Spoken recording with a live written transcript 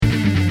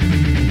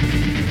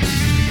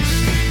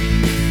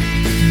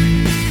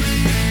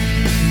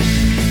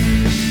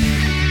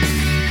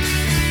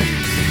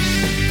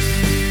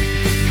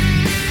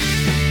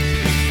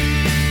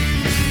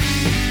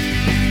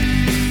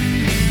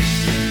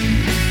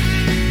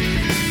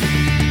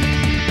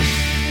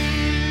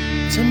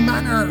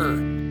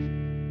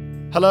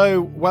Manor.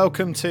 Hello,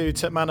 welcome to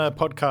Tip Manor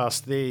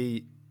podcast,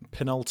 the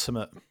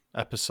penultimate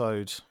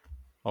episode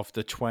of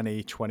the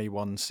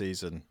 2021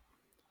 season.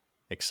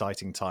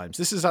 Exciting times.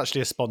 This is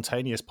actually a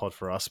spontaneous pod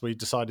for us. We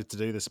decided to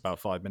do this about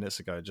 5 minutes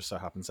ago. It just so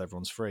happens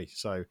everyone's free.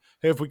 So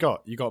who have we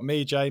got? You got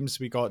me, James.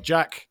 We got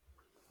Jack.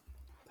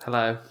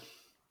 Hello.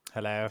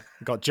 Hello.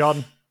 We got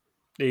John.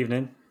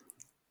 Evening.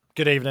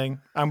 Good evening.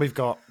 And we've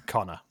got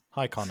Connor.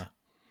 Hi, Connor.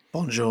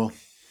 Bonjour.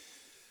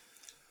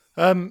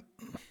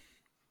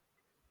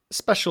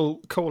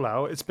 Special call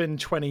out. It's been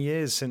 20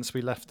 years since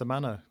we left the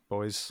Manor,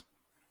 boys.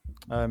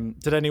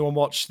 Did anyone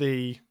watch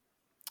the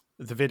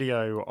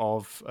video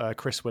of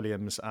Chris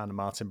Williams and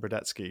Martin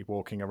Brodetsky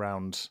walking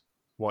around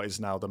what is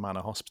now the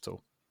Manor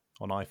Hospital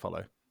on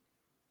iFollow?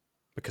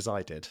 Because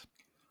I did,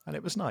 and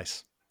it was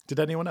nice. Did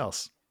anyone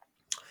else?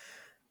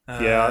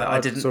 I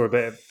didn't. saw a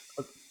bit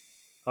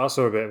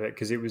of it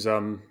because it was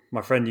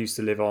my friend used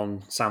to live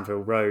on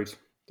Sandfield Road.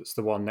 That's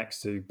the one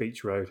next to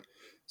Beach Road,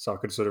 so I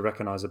could sort of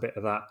recognise a bit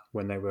of that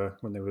when they were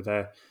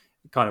there.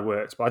 It kind of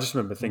worked, but I just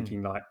remember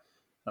thinking like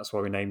that's why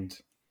we named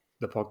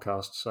the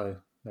podcast. So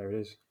there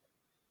it is.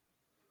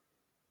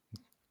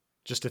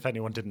 Just if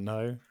anyone didn't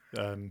know,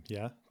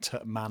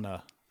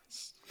 Manor.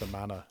 It's the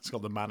Manor. It's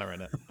got the Manor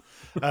in it.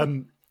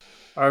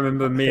 I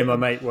remember me and my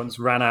mate once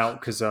ran out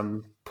because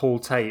Paul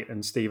Tate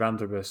and Steve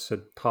Androbus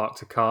had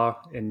parked a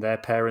car in their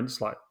parents'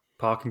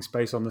 parking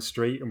space on the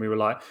street, and we were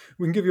like,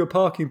 "We can give you a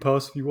parking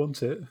pass if you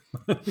want it."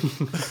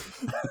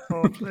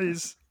 Oh,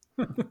 please.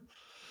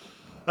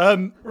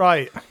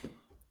 Right.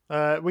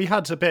 We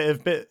had a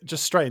bit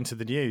just straight into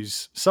the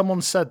news.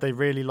 Someone said they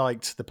really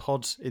liked the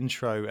pod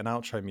intro and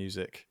outro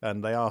music,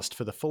 and they asked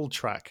for the full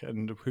track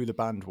and who the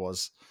band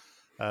was.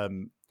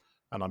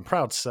 And I'm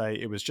proud to say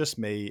it was just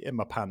me in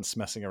my pants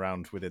messing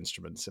around with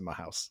instruments in my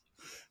house.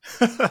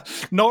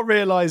 Not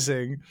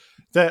realizing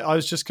that I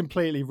was just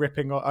completely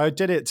ripping off. I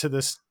did it to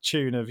this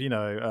tune of,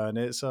 and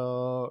it's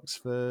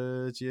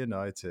Oxford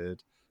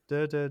United.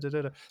 Da, da, da,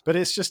 da, da. But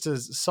it's just a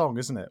song,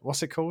 isn't it?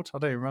 What's it called? I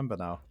don't even remember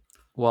now.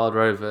 Wild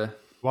Rover,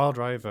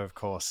 of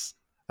course.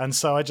 And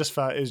so I just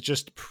felt it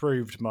just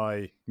proved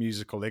my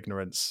musical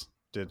ignorance,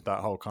 did that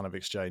whole kind of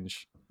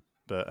exchange.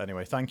 But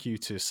anyway, thank you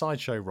to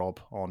Sideshow Rob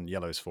on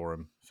Yellow's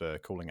forum for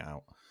calling it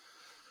out.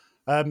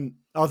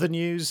 Other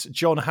news,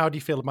 John, how do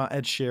you feel about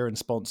Ed Sheeran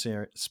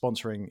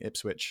sponsoring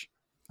Ipswich?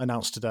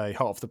 Announced today,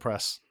 hot off the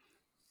press.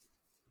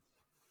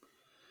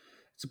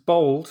 It's a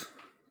bold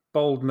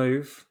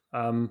move.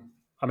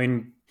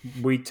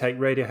 We take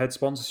Radiohead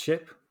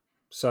sponsorship,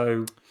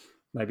 so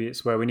maybe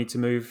it's where we need to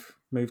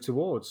move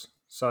towards.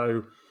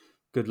 So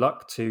good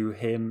luck to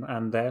him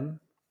and them.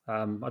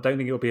 I don't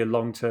think it'll be a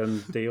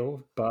long-term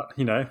deal, but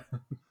No,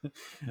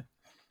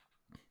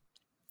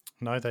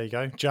 there you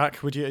go.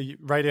 Jack, would you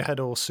Radiohead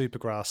or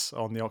Supergrass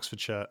on the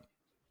Oxford shirt?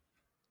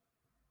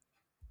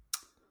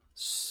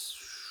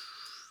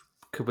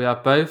 Could we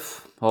have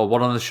both? Or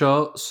one on the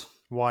shorts?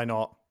 Why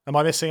not? Am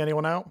I missing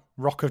anyone out?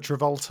 Rock of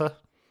Travolta?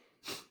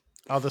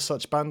 Other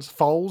such bands?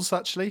 Foals,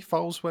 actually.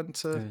 Foals went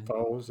to...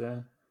 Foals, yeah.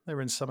 They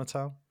were in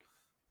Summertown.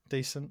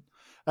 Decent.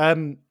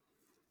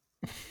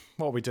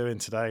 What are we doing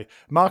today?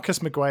 Marcus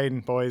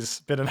McGuane,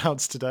 boys, been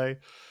announced today.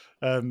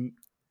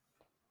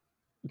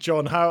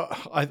 John,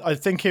 I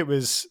think it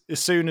was as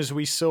soon as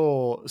we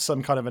saw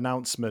some kind of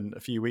announcement a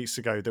few weeks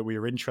ago that we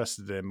were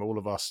interested in, all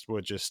of us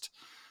were just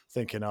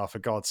thinking, for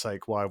God's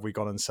sake, why have we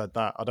gone and said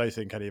that? I don't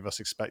think any of us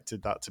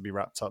expected that to be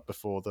wrapped up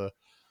before the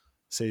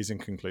season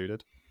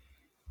concluded.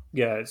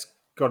 Yeah, it's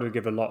got to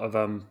give a lot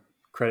of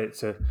credit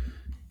to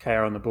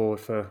KR on the board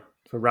for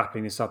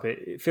wrapping this up.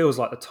 It feels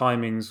like the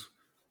timings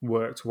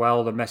worked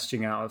well. The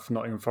messaging out of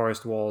Nottingham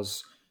Forest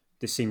was,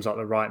 this seems like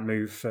the right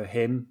move for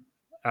him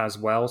as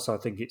well. So I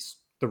think it's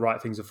the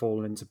right things have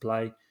fallen into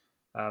play.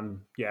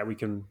 We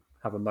can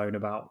have a moan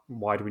about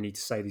why do we need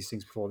to say these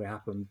things before they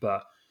happen,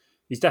 but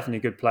he's definitely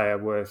a good player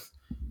worth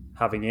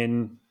having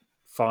in.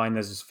 Fine,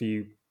 there's a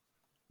few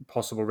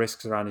possible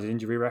risks around his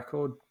injury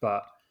record,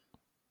 but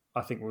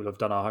I think we'll have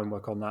done our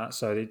homework on that.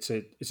 So it's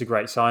a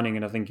great signing,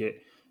 and I think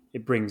it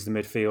brings the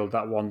midfield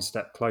that one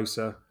step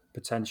closer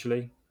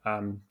potentially.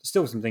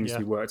 Still some things to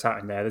be worked out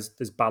in there.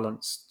 There's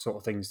balanced sort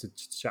of things to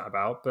chat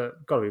about,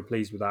 but got to be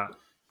pleased with that,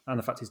 and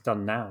the fact it's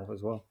done now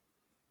as well.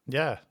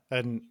 Yeah,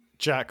 and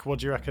Jack, what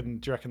do you reckon?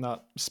 Do you reckon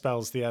that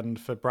spells the end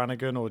for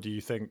Brannigan, or do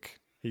you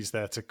think he's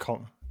there to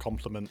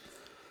complement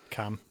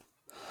Cam?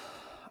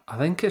 I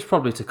think it's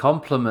probably to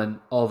complement,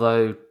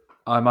 although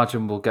I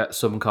imagine we'll get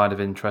some kind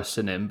of interest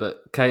in him.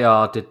 But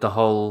KR did the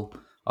whole,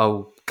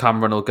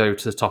 Cameron will go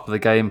to the top of the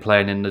game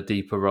playing in the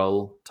deeper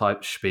role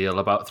type spiel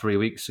about 3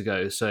 weeks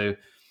ago. So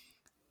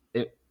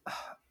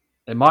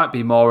it might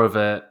be more of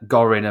a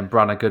Gorin and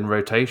Brannigan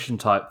rotation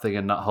type thing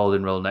in that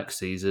holding role next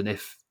season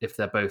if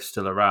they're both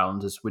still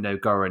around, as we know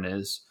Gorin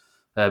is,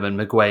 and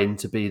McGuane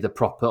to be the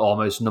proper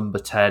almost number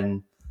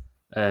 10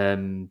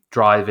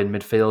 drive-in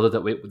midfielder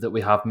that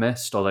we have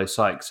missed, although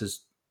Sykes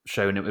has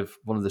shown it with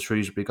one of the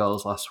Shrewsbury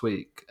goals last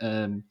week.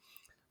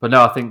 But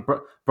no, I think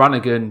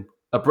Brannigan,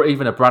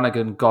 even a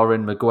Brannigan,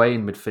 Gorin,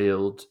 McGuane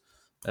midfield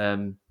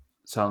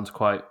sounds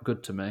quite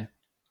good to me.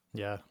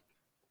 Yeah.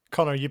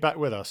 Connor, are you back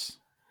with us?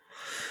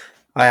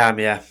 I am,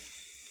 yeah.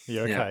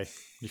 You okay? Yeah.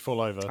 You fall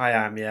over? I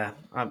am, yeah.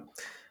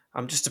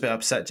 I'm just a bit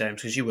upset,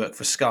 James, because you work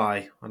for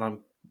Sky, and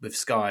I'm with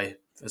Sky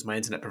as my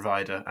internet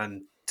provider.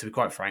 And to be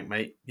quite frank,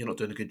 mate, you're not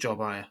doing a good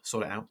job, are you?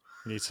 Sort it out.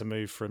 You need to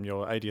move from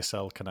your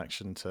ADSL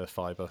connection to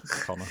fibre,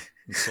 Connor,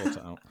 and sort it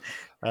out.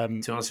 To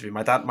be honest with you,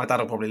 my dad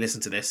will probably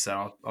listen to this,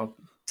 so I'll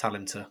tell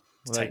him to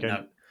take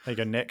note. There you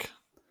go, Nick.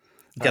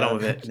 Get on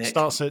with it, Nick.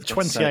 Starts at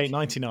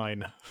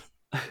 $28.99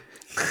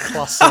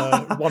 plus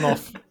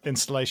one-off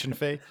installation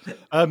fee.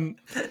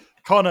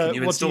 Connor,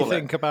 what do you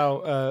think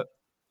about?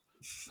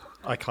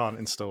 I can't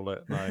install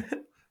it. No.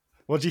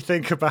 What do you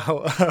think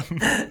about? What do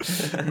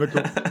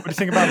you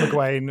think about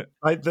Maguire?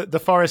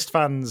 The Forest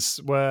fans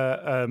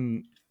were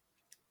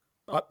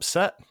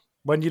upset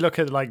when you look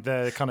at like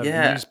the kind of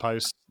news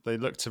posts. They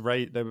looked to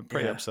rate. They were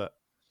pretty upset.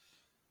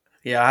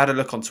 Yeah, I had a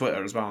look on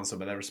Twitter as well on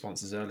some of their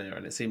responses earlier,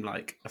 and it seemed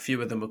like a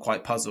few of them were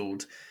quite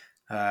puzzled.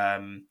 But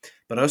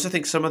I also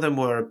think some of them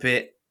were a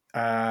bit.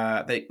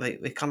 They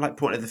kind of like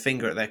pointed the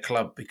finger at their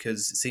club,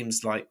 because it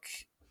seems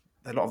like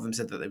a lot of them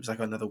said that it was like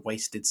another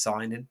wasted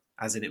signing,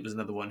 as in it was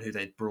another one who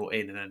they'd brought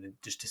in and then it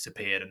just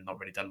disappeared and not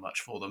really done much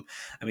for them.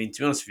 I mean,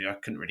 to be honest with you, I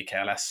couldn't really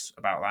care less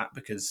about that,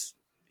 because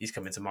he's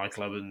coming to my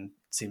club and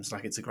seems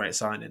like it's a great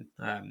signing.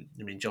 I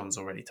mean, John's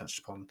already touched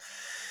upon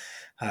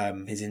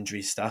his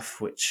injury stuff,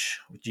 which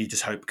you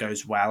just hope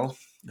goes well.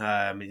 He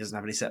doesn't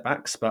have any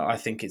setbacks, but I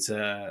think it's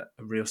a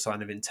real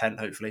sign of intent,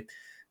 hopefully.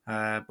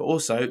 But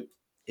also,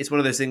 it's one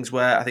of those things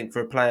where I think for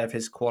a player of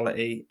his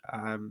quality,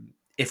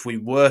 if we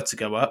were to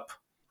go up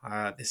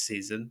this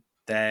season,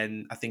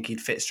 then I think he'd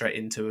fit straight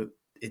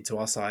into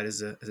our side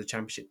as a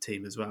championship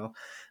team as well.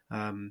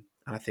 And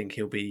I think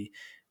he'll be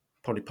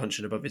probably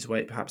punching above his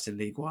weight, perhaps in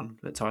League One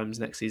at times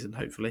next season,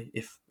 hopefully,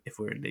 if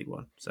we're in League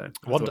One. So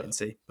we'll have to wait and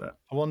see. But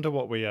I wonder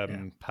what we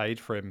paid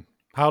for him.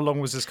 How long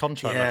was his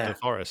contract after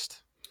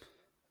Forest?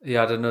 He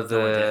had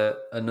another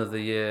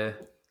year.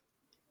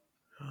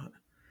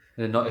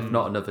 If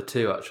not another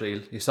 2, actually.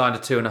 He signed a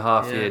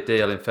 2.5-year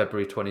deal in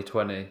February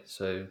 2020,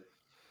 so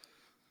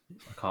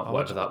I can't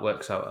whatever that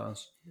works out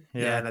as.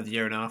 Yeah, another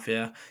year and a half.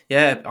 Yeah.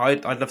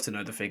 I'd love to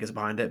know the figures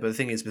behind it, but the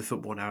thing is, with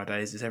football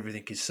nowadays, is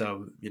everything is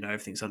so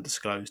everything's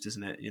undisclosed,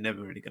 isn't it? You're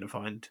never really going to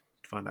find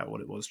out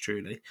what it was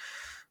truly.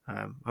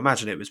 I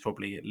imagine it was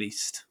probably at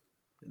least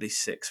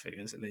 6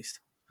 figures, at least.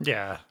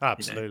 Yeah,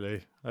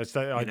 absolutely. I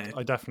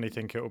definitely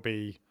think it will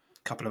be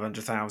a couple of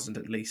 100,000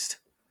 at least,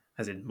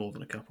 as in more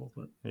than a couple.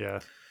 But yeah,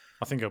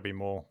 I think it'll be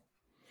more.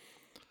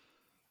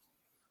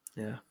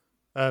 Yeah.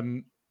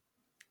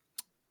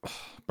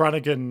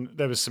 Brannigan,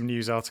 there was some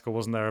news article,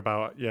 wasn't there,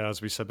 about,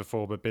 as we said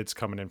before, the bids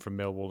coming in from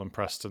Millwall and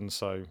Preston,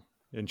 so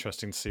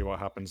interesting to see what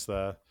happens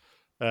there.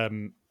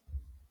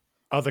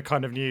 Other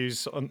kind of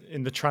news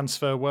in the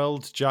transfer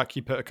world, Jack,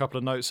 you put a couple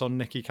of notes on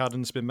Nicky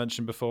Cadden's been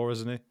mentioned before,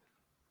 hasn't he?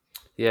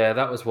 Yeah,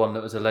 that was one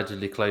that was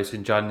allegedly closed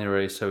in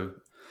January, so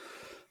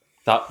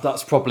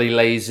that's probably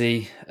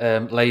lazy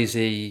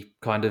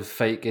kind of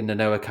fake in the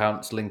know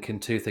accounts linking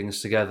two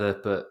things together.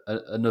 But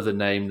another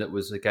name that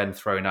was again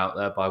thrown out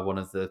there by one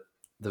of the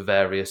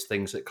various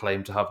things that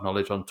claim to have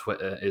knowledge on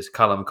Twitter is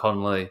Callum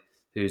Connolly,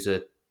 who's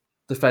a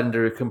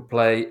defender who can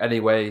play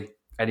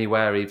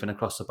anywhere, even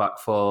across the back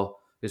four,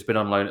 who's been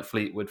on loan at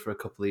Fleetwood for a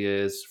couple of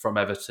years from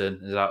Everton,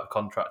 is out of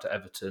contract at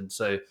Everton.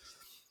 So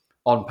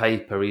on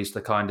paper, he's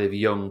the kind of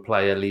young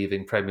player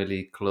leaving Premier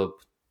League club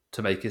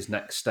to make his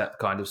next step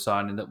kind of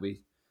signing that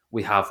we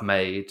have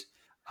made.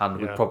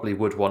 And we probably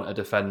would want a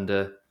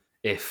defender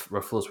if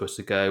Ruffles was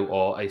to go,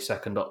 or a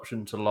second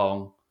option to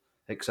Long,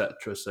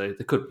 etc. So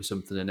there could be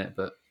something in it,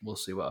 but we'll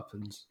see what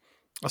happens.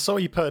 I saw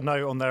you put a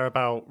note on there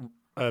about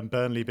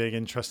Burnley being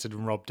interested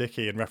in Rob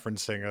Dickie and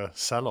referencing a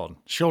sell-on.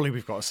 Surely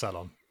we've got a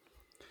sell-on.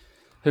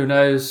 Who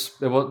knows?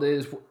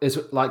 It's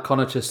like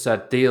Connor just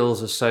said,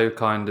 deals are so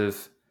kind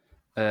of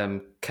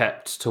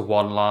kept to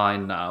one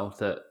line now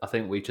that I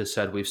think we just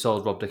said we've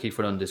sold Rob Dickie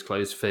for an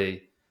undisclosed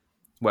fee,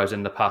 whereas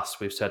in the past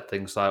we've said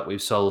things like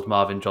we've sold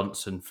Marvin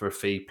Johnson for a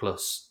fee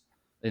plus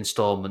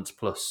instalments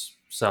plus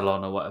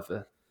sell-on or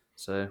whatever.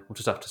 So we'll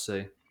just have to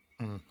see.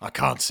 I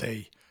can't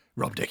see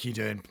Rob Dickie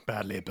doing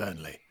badly at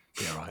Burnley.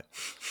 Be all right.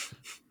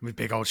 With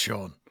big old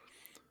Sean.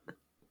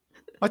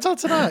 I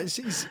don't know.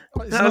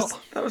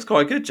 That was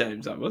quite good,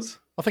 James, that was.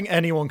 I think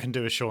anyone can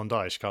do a Sean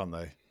Dyche, can't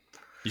they?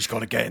 You just got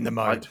to get in the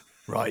mode.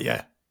 Right,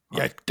 yeah.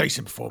 Yeah,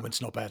 decent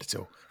performance, not bad at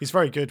all. He's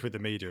very good with the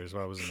media as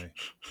well, wasn't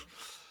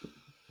he?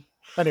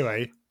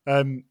 Anyway,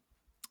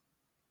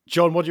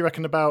 John, what do you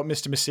reckon about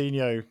Mr.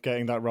 Mousinho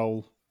getting that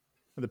role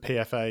at the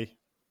PFA?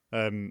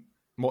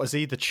 What is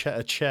he, the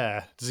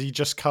chair? Does he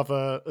just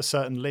cover a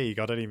certain league?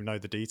 I don't even know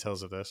the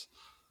details of this.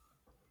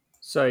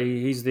 So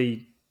he's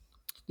the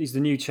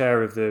new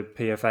chair of the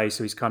PFA,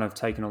 so he's kind of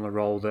taken on the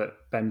role that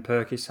Ben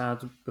Purkis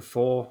had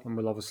before, and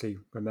we'll obviously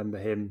remember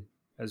him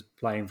as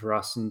playing for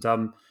us. And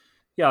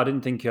I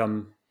didn't think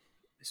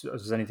this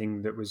was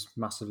anything that was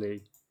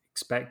massively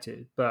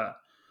expected, but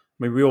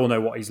I mean, we all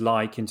know what he's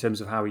like in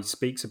terms of how he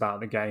speaks about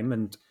the game,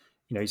 and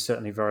he's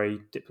certainly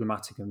very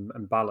diplomatic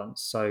and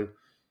balanced. So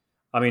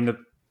I mean,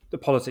 the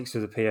politics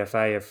of the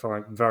PFA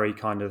are very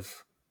kind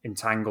of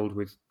entangled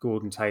with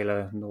Gordon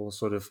Taylor and all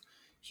sort of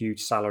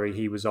huge salary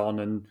he was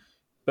on,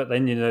 but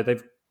then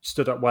they've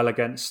stood up well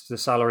against the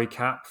salary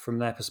cap from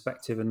their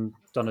perspective and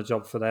done a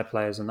job for their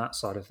players and that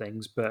side of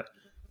things. But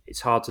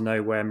it's hard to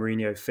know where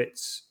Mourinho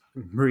fits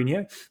in the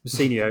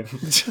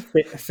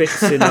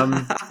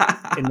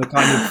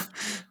kind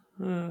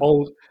of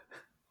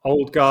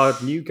old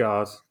guard, new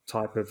guard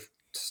type of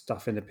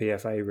stuff in the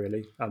PFA.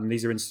 Really,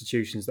 these are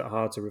institutions that are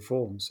hard to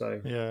reform.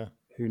 So yeah,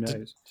 who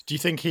knows? Do you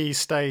think he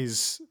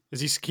stays? Is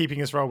he keeping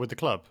his role with the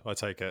club? I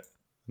take it,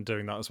 and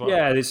doing that as well.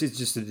 Yeah, this is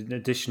just an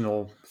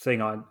additional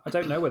thing. I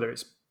don't know whether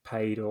it's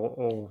paid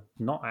or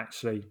not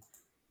actually,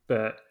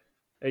 but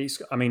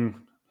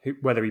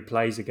whether he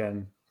plays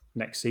again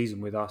next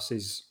season with us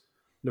is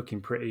looking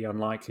pretty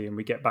unlikely, and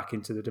we get back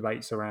into the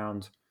debates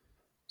around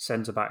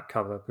centre-back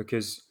cover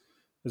because,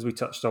 as we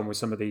touched on with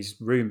some of these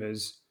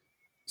rumours,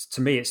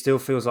 to me it still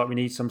feels like we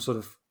need some sort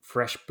of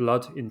fresh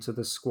blood into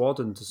the squad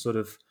and to sort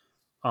of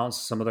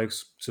answer some of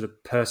those sort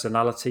of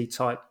personality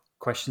type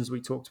questions we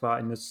talked about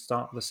in the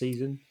start of the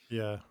season.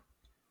 Yeah.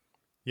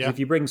 If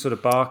you bring sort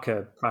of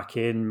Barker back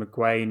in,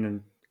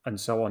 McGuane and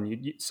so on,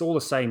 it's all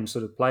the same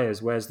sort of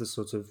players. Where's the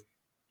sort of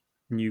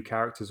new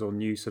characters or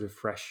new sort of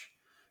fresh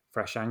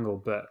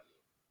angle? But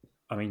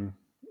I mean,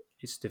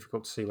 it's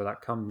difficult to see where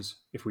that comes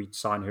if we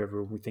sign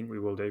whoever we think we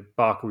will do.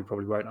 Barker, we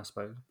probably won't, I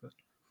suppose. But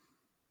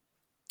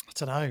I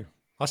don't know.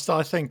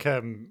 I think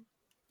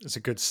it's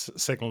a good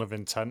signal of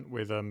intent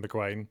with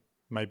McGuane.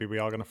 Maybe we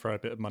are going to throw a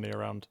bit of money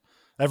around.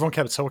 Everyone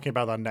kept talking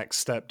about that next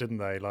step, didn't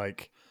they?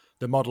 Like,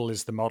 the model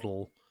is the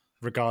model,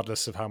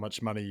 regardless of how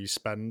much money you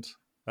spend.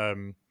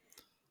 It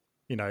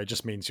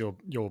just means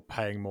you're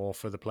paying more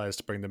for the players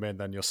to bring them in.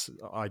 Then you're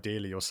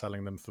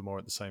selling them for more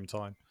at the same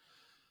time.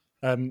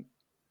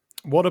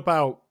 What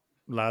about,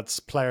 lads,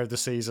 player of the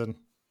season?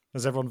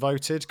 Has everyone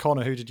voted?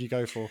 Connor, who did you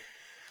go for?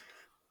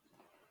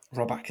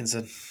 Rob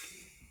Atkinson.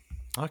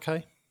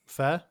 Okay,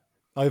 fair.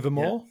 Over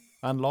Moore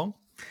and Long?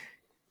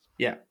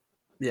 Yeah.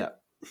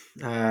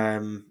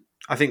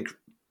 I think,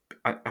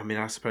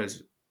 I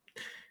suppose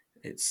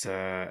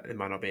it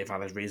might not be a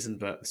valid reason,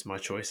 but it's my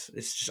choice.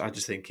 I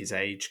just think his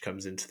age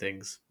comes into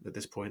things at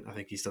this point. I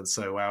think he's done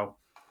so well,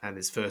 and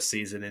his first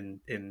season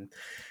in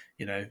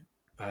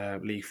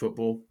league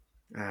football,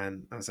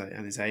 and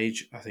his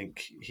age, I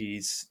think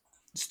he's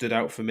stood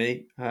out for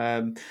me.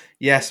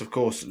 Yes, of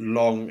course,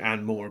 Long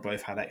and Moore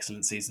both had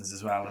excellent seasons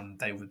as well, and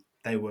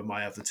they were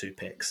my other two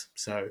picks.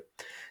 So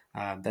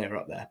they are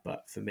up there.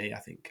 But for me, I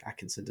think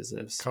Atkinson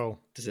deserves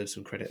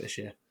some credit this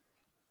year.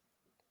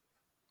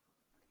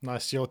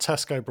 Nice. Your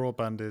Tesco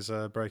broadband is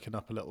breaking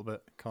up a little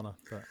bit, Connor,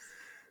 but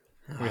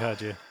we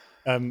heard you.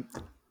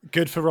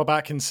 Good for Rob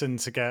Atkinson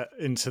to get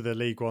into the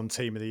League One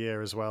Team of the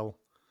Year as well,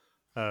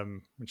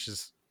 which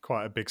is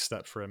quite a big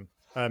step for him.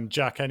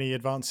 Jack, any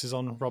advances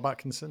on Rob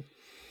Atkinson?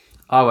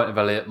 I went with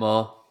Elliot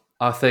Moore.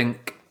 I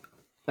think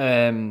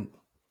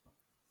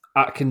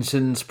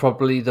Atkinson's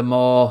probably the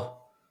more,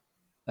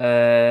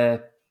 I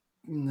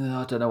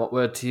don't know what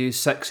word to use,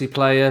 sexy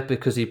player,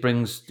 because he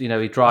brings,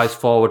 he drives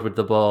forward with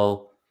the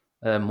ball,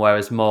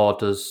 whereas Moore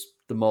does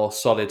the more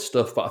solid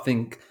stuff. But I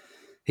think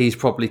he's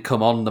probably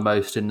come on the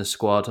most in the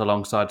squad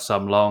alongside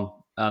Sam Long.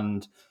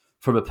 And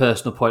from a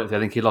personal point of view,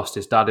 I think he lost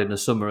his dad in the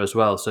summer as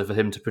well. So for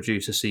him to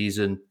produce a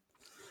season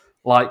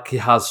like he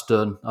has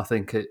done, I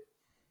think it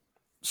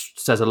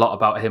says a lot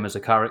about him as a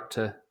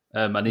character.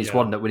 And he's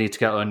one that we need to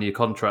get on a new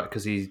contract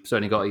because he's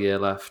only got a year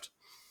left.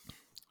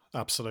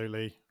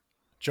 Absolutely.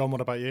 John,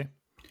 what about you?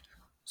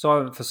 So I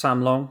went for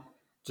Sam Long,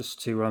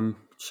 just to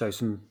show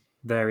some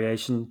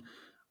variation.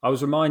 I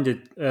was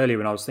reminded earlier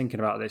when I was thinking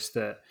about this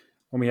that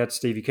when we had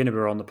Stevie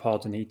Kinneber on the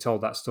pod and he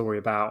told that story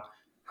about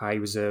how he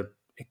was a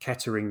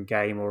Kettering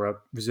game or a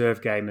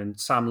reserve game and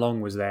Sam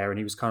Long was there and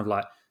he was kind of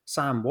like,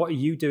 Sam, what are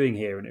you doing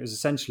here? And it was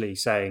essentially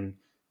saying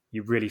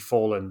you've really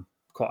fallen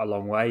quite a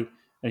long way.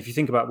 And if you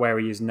think about where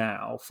he is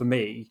now, for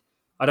me,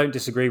 I don't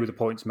disagree with the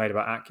points made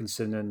about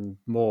Atkinson and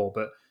Moore,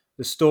 but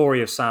the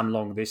story of Sam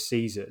Long this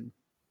season,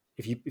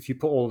 if you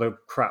put all the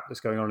crap that's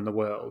going on in the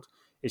world,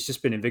 it's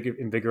just been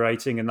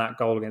invigorating, and that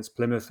goal against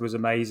Plymouth was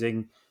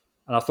amazing.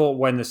 And I thought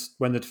when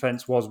the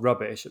defence was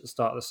rubbish at the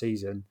start of the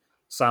season,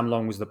 Sam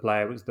Long was the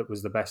player that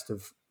was the best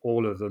of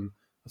all of them.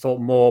 I thought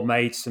Moore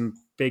made some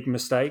big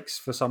mistakes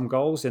for some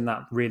goals in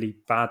that really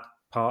bad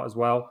part as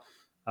well.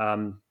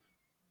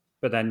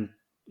 But then,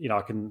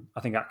 I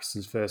think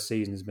Atkinson's first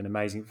season has been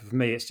amazing. For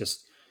me, it's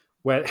just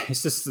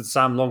that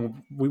Sam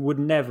Long, we would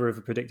never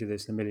have predicted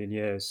this in a million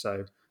years.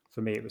 So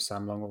for me, it was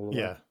Sam Long all the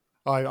way. Yeah,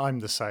 I'm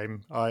the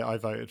same. I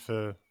voted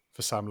for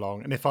Sam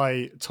Long. And if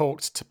I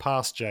talked to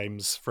past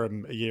James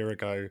from a year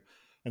ago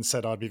and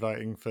said I'd be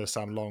voting for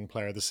Sam Long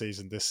player of the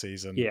season this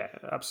season, yeah,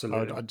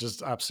 absolutely, I'd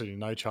just absolutely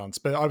no chance.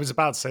 But I was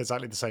about to say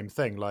exactly the same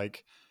thing.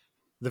 Like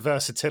the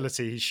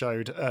versatility he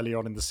showed early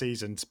on in the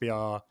season to be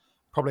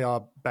probably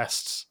our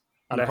best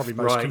and left, probably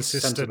most right,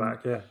 consistent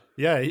centre-back,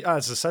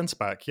 as a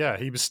centre-back,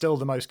 he was still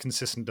the most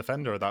consistent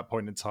defender at that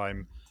point in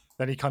time.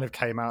 Then he kind of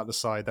came out the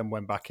side, then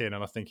went back in,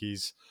 and I think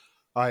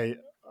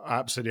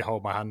absolutely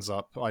hold my hands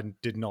up. I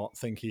did not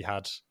think he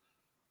had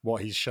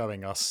what he's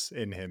showing us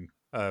in him,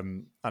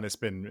 and it's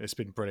been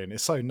brilliant.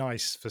 It's so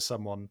nice for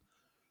someone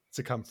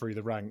to come through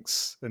the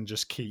ranks and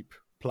just keep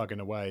plugging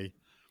away,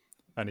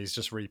 and he's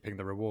just reaping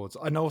the rewards.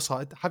 And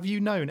also, have you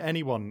known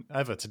anyone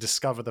ever to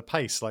discover the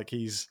pace like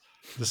he's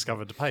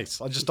discovered the pace?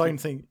 I just don't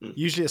think.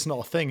 Usually, it's not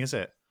a thing, is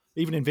it?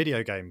 Even in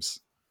video games,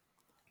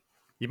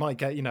 you might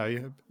get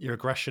your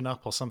aggression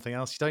up or something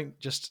else. You don't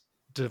just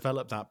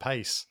develop that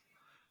pace.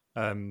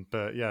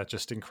 But yeah,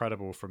 just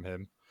incredible from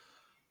him.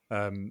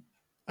 And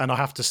I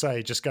have to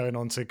say, just going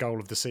on to goal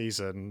of the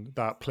season,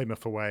 that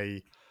Plymouth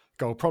away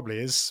goal probably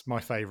is my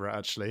favourite,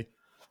 actually.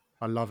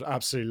 I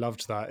absolutely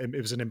loved that.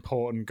 It was an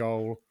important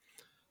goal.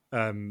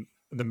 The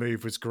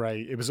move was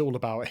great. It was all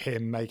about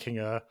him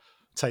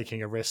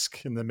taking a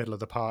risk in the middle of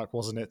the park,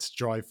 wasn't it? To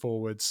drive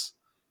forwards,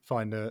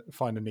 find a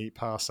neat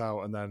pass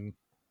out, and then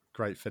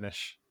great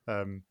finish.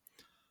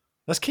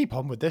 Let's keep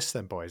on with this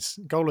then, boys.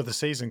 Goal of the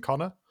season,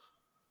 Connor?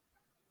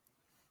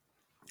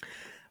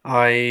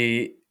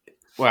 My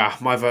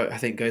vote I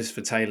think goes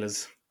for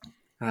Taylor's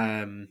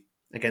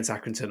against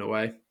Accrington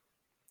away,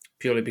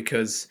 purely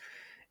because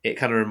it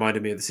kind of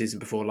reminded me of the season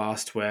before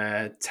last,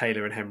 where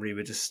Taylor and Henry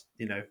were just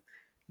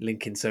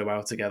linking so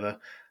well together,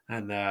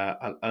 and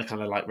I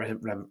kind of like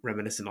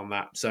reminiscing on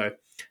that. So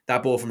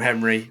that ball from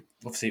Henry,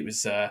 obviously it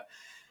was a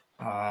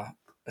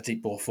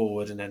deep ball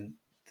forward, and then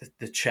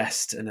the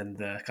chest, and then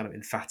the kind of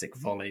emphatic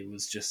volley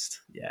was just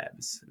it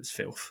was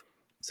filth.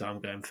 So I'm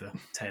going for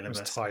Taylor. It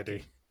was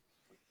tidy.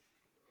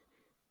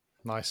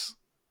 Nice.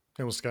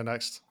 Who wants to go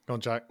next? Go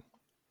on, Jack.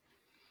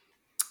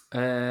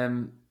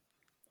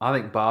 I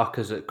think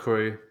Barker's at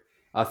Crewe.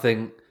 I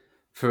think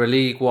for a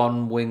League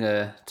One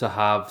winger to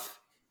have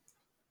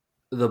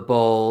the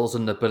balls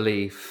and the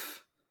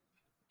belief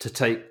to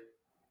take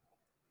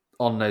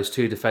on those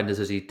two defenders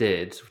as he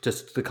did,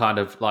 just the kind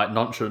of like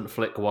nonchalant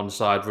flick one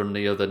side, run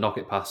the other, knock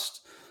it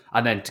past,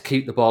 and then to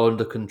keep the ball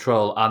under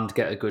control and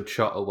get a good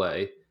shot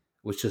away,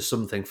 which is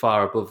something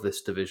far above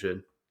this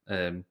division.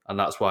 And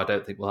that's why I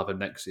don't think we'll have him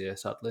next year,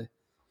 sadly.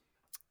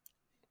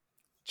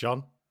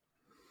 John?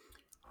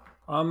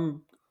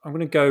 I'm going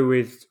to go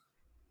with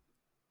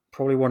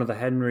probably one of the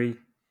Henry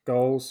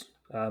goals.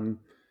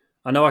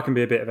 I know I can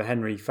be a bit of a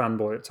Henry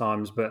fanboy at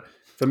times, but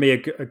for me,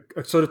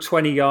 a sort of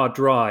 20-yard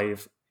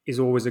drive is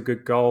always a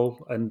good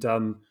goal. And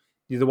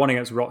the one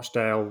against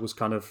Rochdale was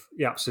kind of,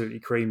 he absolutely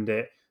creamed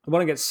it. The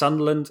one against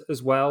Sunderland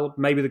as well,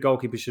 maybe the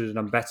goalkeeper should have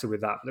done better with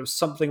that. But there was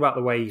something about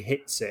the way he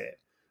hits it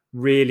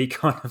really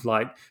kind of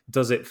like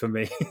does it for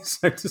me,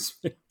 so to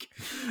speak.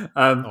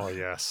 Oh,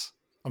 yes.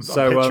 I'm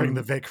picturing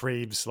the Vic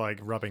Reeves like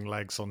rubbing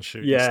legs on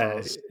shooting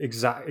stars.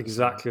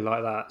 Exactly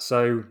like that.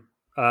 So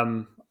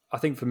I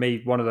think for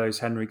me, one of those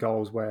Henry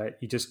goals where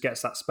he just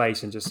gets that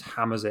space and just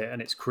hammers it,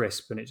 and it's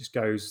crisp and it just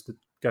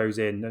goes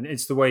in. And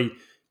it's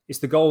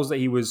the goals that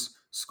he was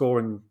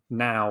scoring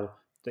now,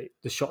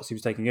 the shots he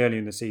was taking earlier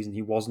in the season,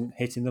 he wasn't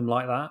hitting them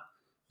like that.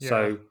 Yeah.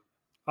 So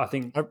I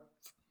think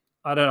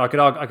I don't know.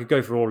 I could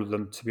go for all of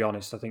them, to be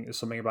honest. I think there's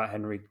something about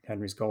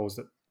Henry's goals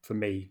that for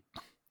me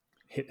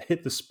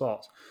hit the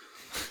spot.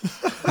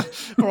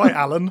 All right,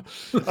 Alan.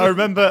 I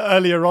remember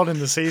earlier on in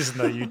the season,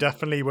 though, you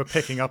definitely were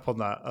picking up on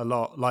that a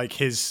lot, like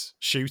his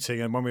shooting.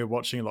 And when we were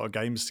watching a lot of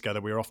games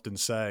together, we were often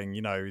saying,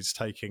 he's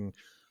taking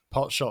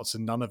pot shots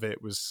and none of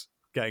it was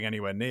getting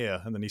anywhere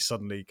near. And then he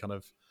suddenly kind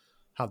of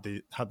had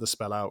the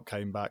spell out,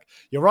 came back.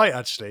 You're right,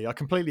 actually. I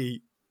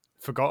completely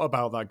forgot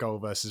about that goal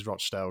versus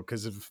Rochdale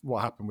because of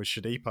what happened with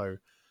Shodipo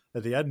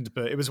at the end.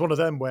 But it was one of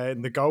them where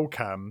in the goal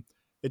cam,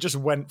 it just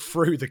went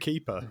through the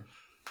keeper.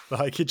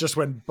 Like it just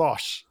went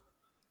bosh.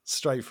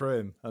 Straight through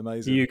him.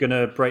 Amazing. Are you going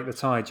to break the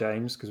tie,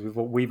 James? Because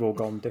we've all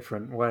gone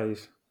different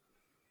ways.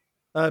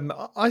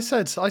 I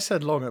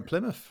said long at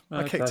Plymouth.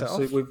 Okay, I kicked it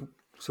off.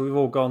 So we've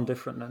all gone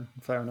different then.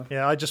 Fair enough.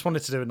 Yeah, I just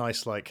wanted to do a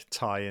nice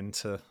tie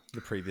into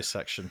the previous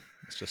section.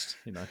 It's just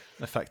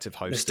effective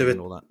hosting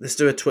and all that. Let's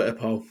do a Twitter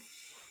poll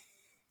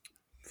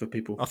for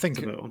people. I think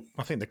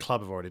the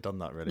club have already done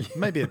that. Really,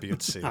 maybe it'd be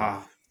good to see.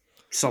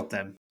 Sod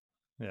them.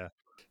 Yeah,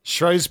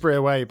 Shrewsbury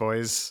away,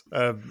 boys.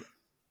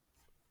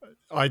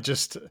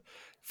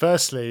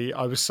 Firstly,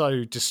 I was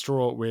so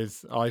distraught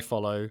with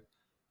iFollow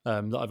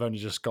that I've only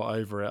just got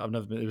over it.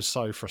 It was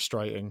so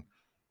frustrating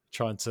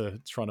trying to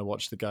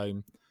watch the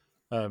game.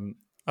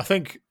 I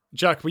think,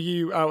 Jack, were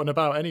you out and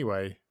about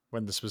anyway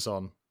when this was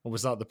on, or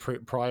was that the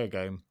prior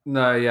game?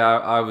 No, yeah,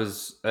 I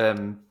was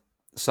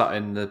sat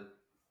in the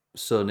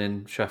sun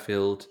in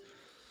Sheffield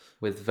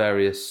with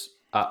various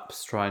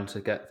apps trying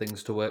to get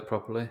things to work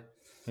properly.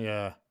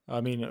 Yeah,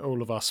 I mean,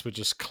 all of us were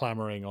just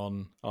clamoring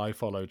on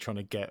iFollow trying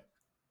to get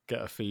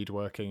a feed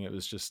working. It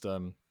was just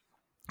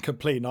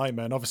complete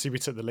nightmare. And obviously we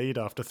took the lead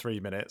after 3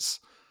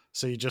 minutes,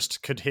 so you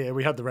just could hear,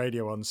 we had the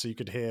radio on, so you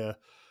could hear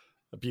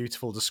a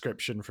beautiful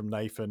description from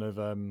Nathan of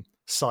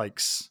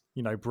Sykes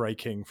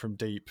breaking from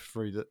deep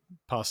through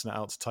passing it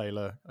out to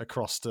Taylor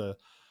across to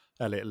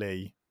Elliot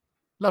Lee.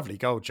 Lovely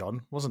goal,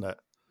 John, wasn't it?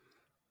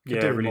 Could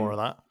do really, more of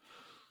that.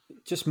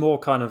 Just more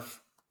kind of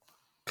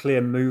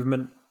clear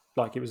movement,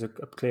 like it was a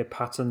clear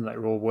pattern that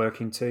we're all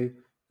working to.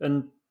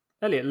 And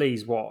Elliot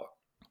Lee's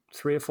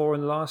 3 or 4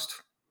 in the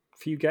last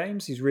few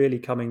games. He's really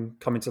coming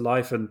to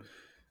life, and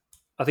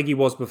I think he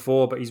was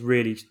before, but he's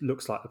really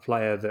looks like the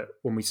player that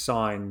when we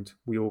signed,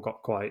 we all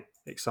got quite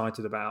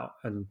excited about,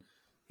 and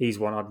he's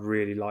one I'd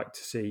really like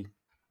to see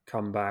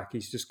come back.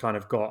 He's just kind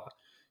of got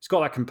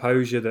that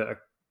composure that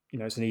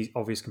it's an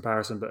obvious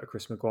comparison, but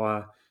Chris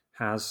Maguire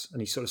has,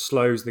 and he sort of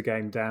slows the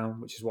game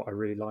down, which is what I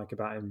really like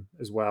about him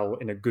as well,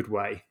 in a good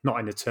way, not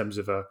in the terms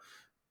of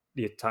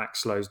the attack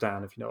slows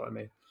down, if you know what I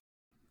mean.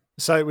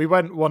 So we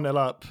went 1-0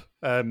 up,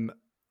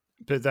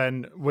 but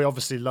then we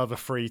obviously love a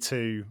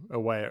 3-2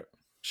 away at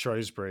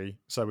Shrewsbury.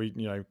 So we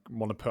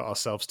want to put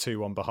ourselves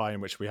 2-1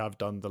 behind, which we have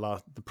done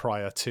the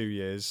prior 2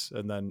 years.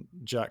 And then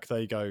Jack,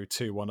 they go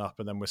 2-1 up,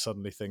 and then we're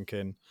suddenly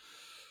thinking,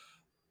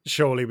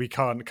 surely we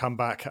can't come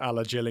back a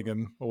la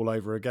Gillingham all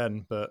over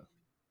again. But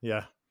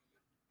yeah,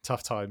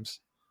 tough times.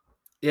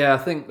 Yeah, I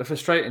think the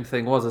frustrating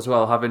thing was as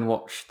well, having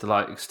watched the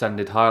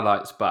extended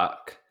highlights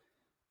back,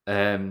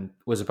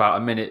 was about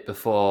a minute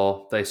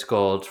before they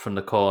scored from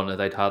the corner.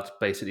 They'd had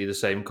basically the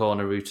same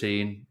corner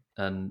routine,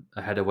 and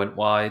a header went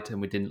wide,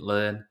 and we didn't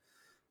learn.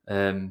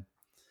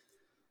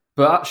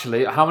 But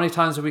actually, how many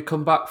times have we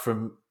come back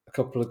from a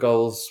couple of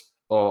goals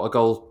or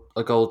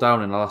a goal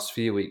down in the last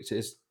few weeks?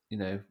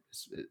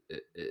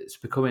 It's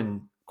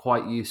becoming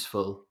quite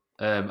useful.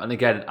 And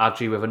again,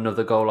 Adji with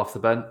another goal off the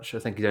bench. I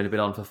think he's only been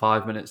on for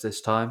 5 minutes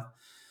this time.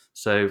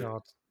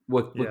 So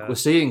we're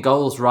seeing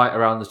goals right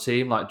around the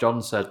team. Like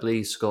John said,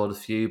 Lee scored a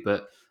few,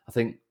 but I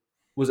think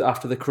was it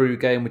after the Crewe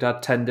game we'd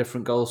had 10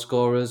 different goal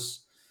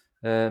scorers.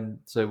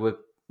 So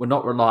we're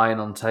not relying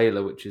on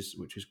Taylor, which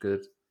is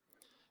good.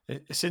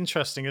 It's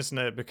interesting, isn't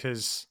it?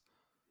 Because,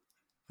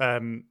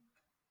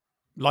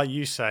 like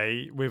you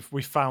say,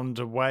 we found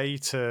a way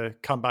to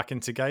come back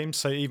into games.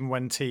 So even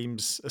when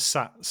teams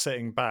are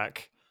sitting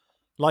back,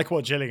 like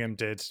what Gillingham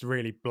did,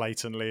 really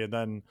blatantly, and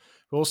then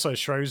also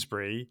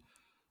Shrewsbury,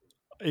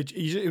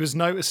 it was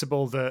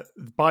noticeable that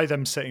by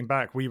them sitting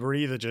back, we were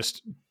either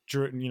just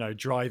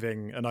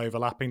driving and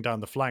overlapping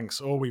down the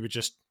flanks, or we were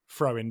just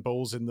throwing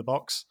balls in the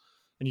box.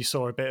 And you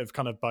saw a bit of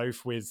kind of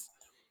both with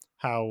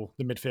how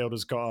the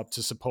midfielders got up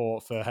to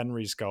support for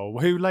Henry's goal.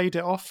 Who laid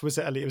it off? Was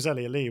it Elliot? It was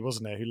Elliot Lee,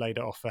 wasn't it? Who laid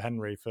it off for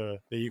Henry for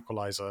the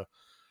equaliser?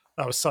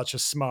 That was such a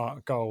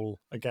smart goal.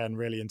 Again,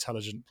 really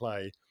intelligent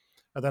play.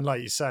 And then,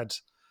 like you said,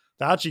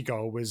 the Adji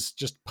goal was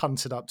just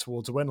punted up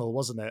towards Winnall,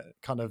 wasn't it?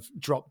 Kind of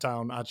dropped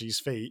down Adji's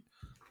feet.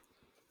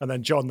 And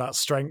then John, that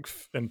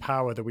strength and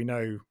power that we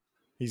know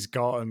he's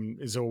got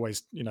and is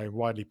always,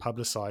 widely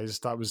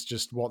publicised. That was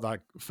just what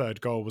that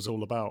third goal was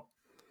all about.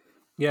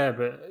 Yeah,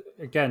 but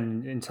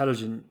again,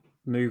 intelligent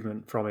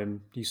movement from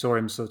him. You saw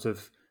him sort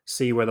of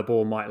see where the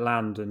ball might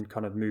land and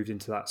kind of moved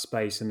into that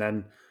space. And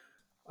then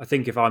I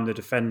think if I'm the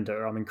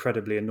defender, I'm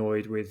incredibly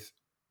annoyed with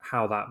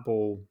how that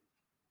ball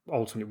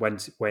ultimately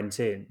went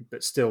in,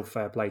 but still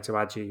fair play to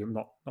Adji. I'm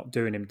not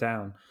doing him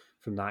down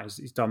from that.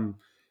 He's done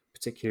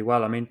particularly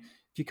well. I mean,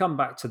 if you come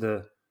back to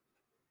the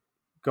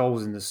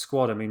goals in the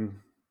squad, I mean,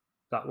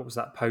 what was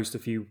that post a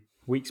few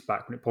weeks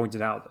back when it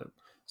pointed out that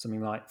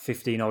something like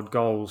 15 odd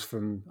goals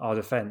from our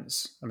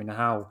defence. I mean,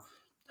 how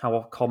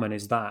common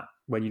is that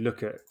when you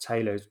look at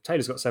Taylor?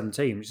 Taylor's got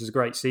 17, which is a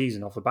great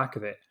season off the back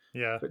of it.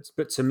 Yeah.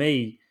 But to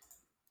me,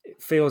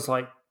 it feels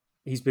like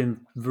he's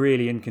been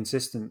really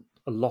inconsistent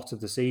a lot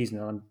of the season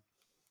and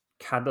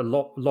had a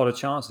lot of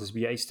chances,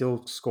 but yet he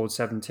still scored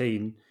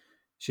 17.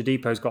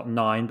 Shodipo's got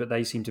 9, but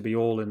they seem to be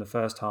all in the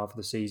first half of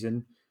the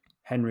season.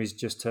 Henry's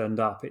just turned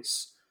up.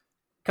 It's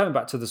coming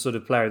back to the sort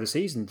of player of the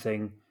season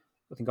thing.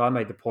 I think I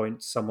made the point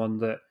to someone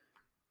that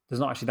there's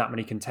not actually that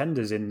many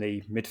contenders in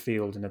the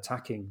midfield and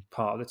attacking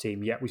part of the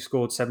team, yet we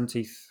scored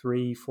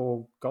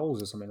 4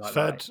 goals or something like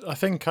that. I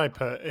think I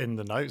put in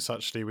the notes,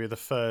 actually, we're the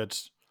third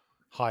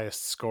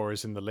highest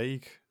scorers in the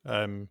league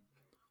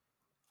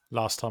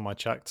last time I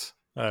checked,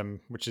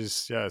 which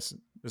is,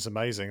 it's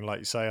amazing. Like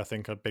you say, I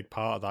think a big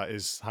part of that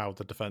is how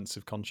the defence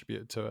have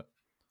contributed to it.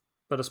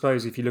 But I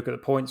suppose if you look at the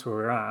points where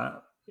we're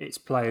at, it's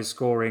players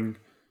scoring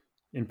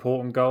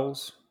important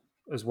goals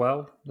as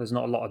well. There's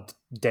not a lot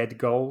of dead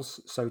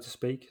goals, so to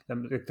speak.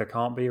 There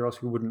can't be, or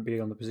else we wouldn't be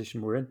on the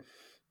position we're in.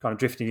 Kind of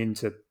drifting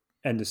into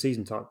end of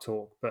season type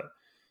talk. But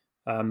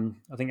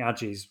I think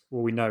Adji's,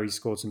 we know he's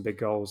scored some big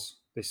goals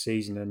this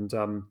season,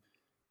 and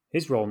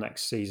his role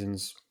next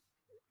season's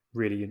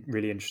really,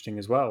 really interesting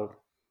as well,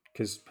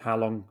 because how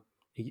long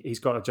he's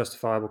got a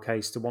justifiable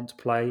case to want to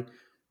play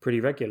pretty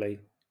regularly,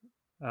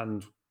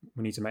 and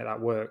we need to make that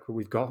work. But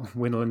we've got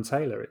Winnall and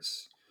Taylor.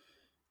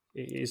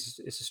 It's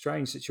a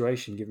strange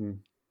situation given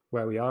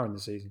where we are in the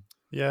season.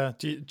 Yeah.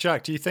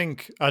 Jack, do you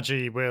think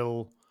Adji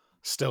will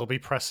still be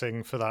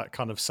pressing for that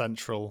kind of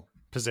central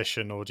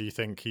position, or do you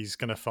think he's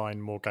going to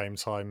find more game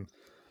time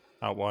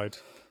out wide?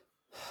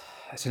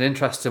 It's an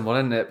interesting one,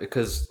 isn't it?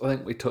 Because I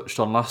think we touched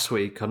on last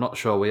week, I'm not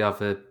sure we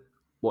have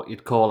what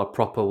you'd call a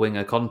proper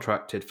winger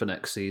contracted for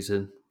next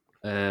season.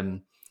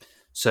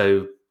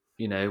 So,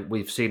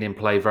 we've seen him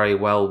play very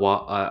well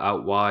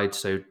out wide.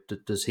 So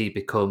does he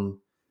become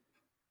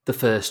the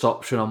first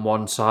option on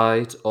one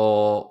side,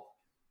 or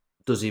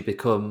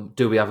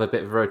do we have a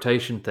bit of a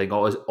rotation thing,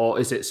 or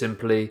is it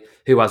simply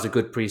who has a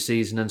good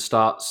pre-season and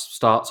starts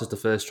as the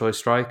first choice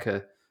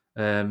striker?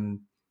 Can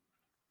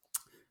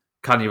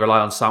you rely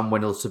on Sam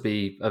Winnall to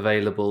be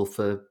available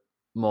for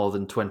more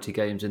than 20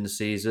 games in the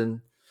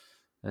season?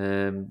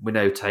 We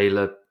know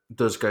Taylor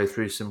does go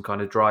through some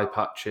kind of dry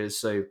patches,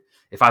 so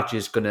if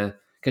Adji's going to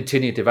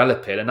continue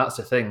developing, and that's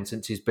the thing,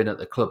 since he's been at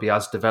the club, he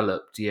has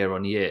developed year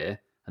on year,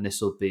 and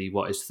this will be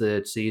his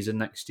third season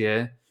next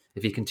year.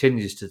 If he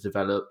continues to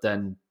develop,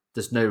 then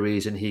there's no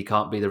reason he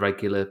can't be the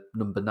regular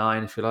number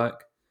 9, if you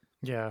like.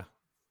 Yeah.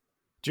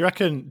 Do you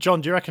reckon,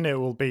 John, it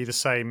will be the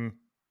same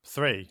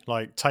 3?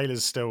 Like,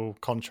 Taylor's still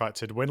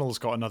contracted, Winnall's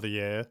got another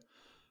year,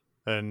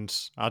 and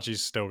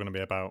Adji's still going to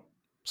be about.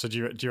 So do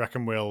you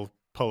reckon we'll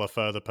pull a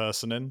further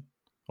person in?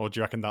 Or do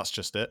you reckon that's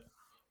just it?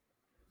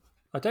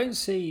 I don't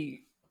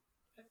see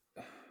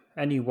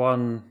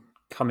anyone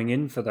coming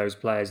in for those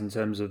players in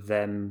terms of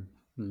them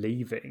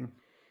leaving,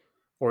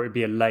 or it'd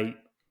be a late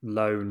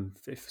loan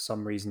if for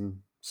some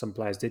reason some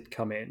players did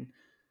come in.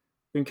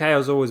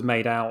 Bunkeo's always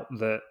made out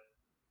that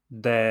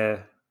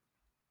they're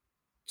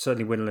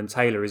certainly Winnall and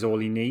Taylor is all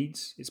he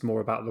needs. It's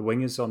more about the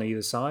wingers on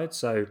either side.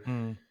 So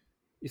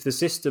if the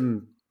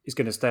system is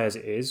going to stay as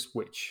it is,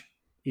 which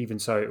even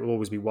so it will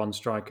always be one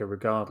striker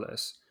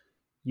regardless,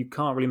 you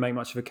can't really make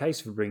much of a case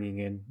for bringing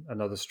in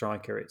another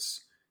striker.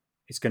 It's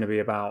going to be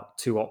about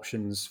 2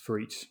 options for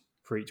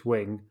each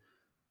wing.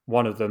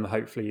 One of them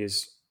hopefully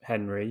is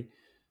Henry,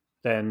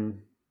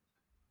 then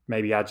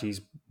maybe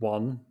Adji's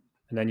one,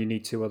 and then you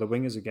need 2 other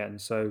wingers again.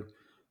 So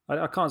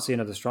I can't see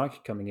another striker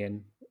coming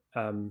in.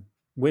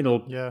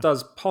 Winnall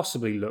does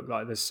possibly look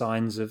like there's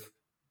signs of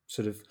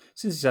sort of,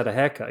 since he's had a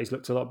haircut, he's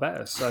looked a lot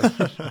better. So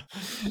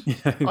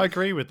I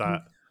agree with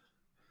that.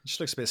 He just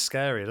looks a bit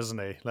scary, doesn't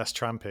he? Less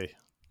trampy.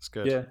 It's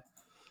good. Yeah.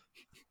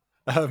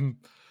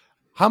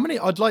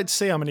 I'd like to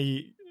see how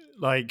many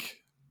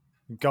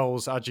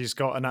goals Adji's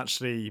got, and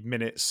actually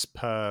minutes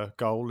per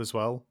goal as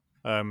well.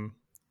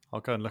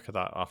 I'll go and look at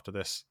that after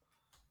this,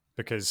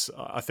 because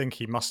I think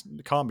he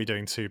can't be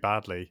doing too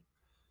badly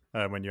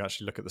when you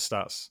actually look at the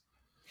stats.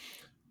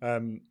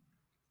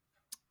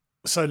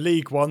 So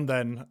League One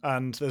then,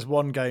 and there's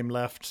one game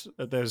left.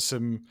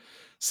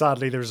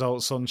 Sadly, the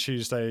results on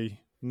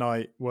Tuesday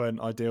night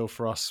weren't ideal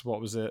for us. What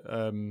was it?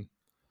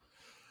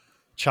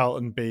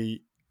 Charlton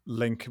beat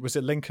Lincoln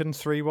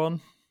 3-1?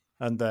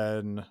 And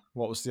then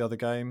what was the other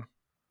game?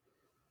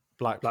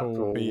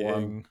 Blackpool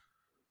beating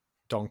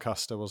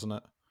Doncaster, wasn't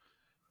it?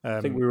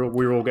 I think we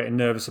were all getting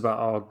nervous about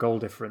our goal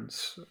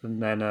difference,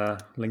 and then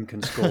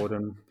Lincoln scored,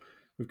 and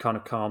we've kind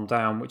of calmed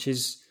down, which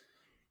is,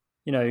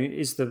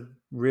 is the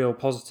real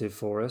positive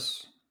for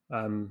us.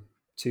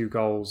 2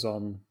 goals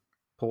on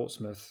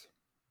Portsmouth,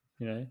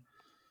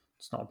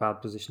 it's not a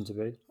bad position to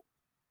be.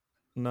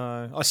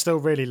 No, I still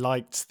really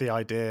liked the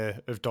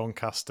idea of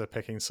Doncaster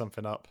picking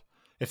something up.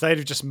 If they'd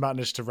have just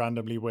managed to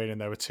randomly win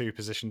and there were 2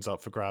 positions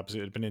up for grabs, it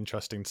would have been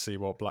interesting to see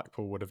what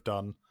Blackpool would have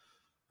done.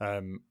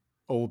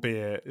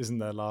 Albeit, isn't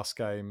their last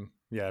game?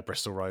 Yeah,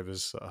 Bristol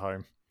Rovers at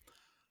home.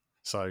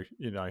 So,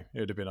 it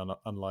would have been an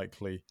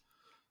unlikely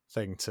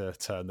thing to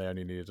turn. They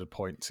only needed a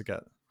point to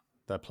get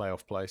their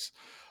playoff place.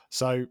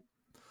 So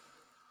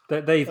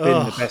they've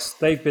been the best.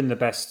 They've been the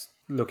best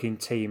looking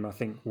team I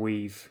think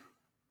we've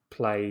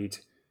played.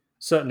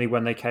 Certainly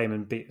when they came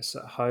and beat us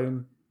at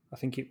home, I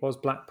think it was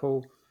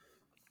Blackpool.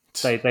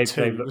 Was it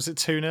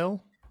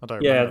 2-0? I don't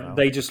remember. Yeah,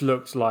 they just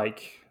looked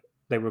like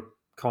they were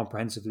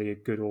comprehensively a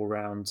good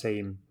all-round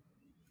team,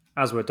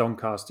 as were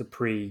Doncaster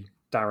pre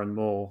Darren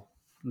Moore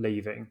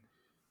leaving.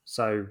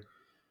 So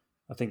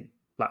I think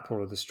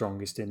Blackpool are the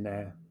strongest in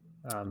there.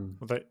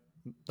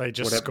 They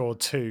just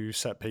scored 2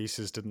 set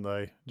pieces, didn't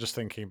they? Just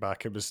thinking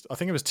back, I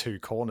think it was 2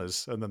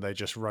 corners, and then they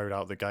just rode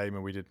out the game,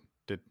 and we did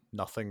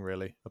nothing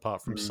really,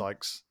 apart from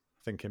Sykes.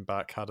 Thinking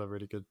back, had a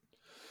really good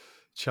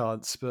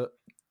chance, but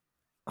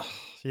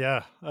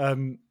yeah,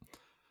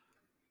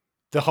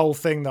 the whole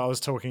thing that I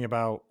was talking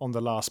about on the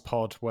last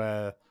pod,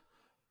 where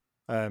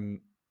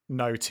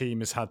no team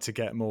has had to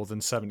get more than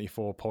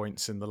 74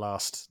 points in the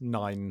last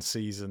 9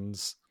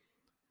 seasons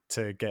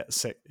to get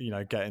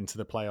into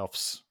the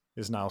playoffs,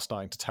 is now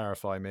starting to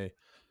terrify me.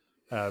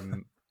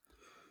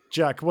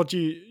 Jack, what do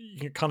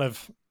you kind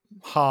of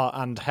heart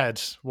and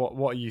head?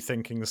 What are you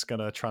thinking is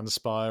going to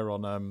transpire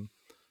on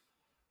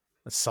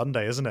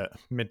Sunday, isn't it?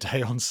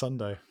 Midday on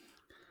Sunday.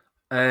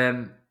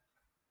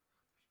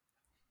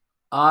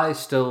 I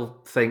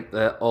still think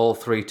that all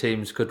 3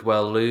 teams could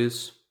well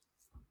lose.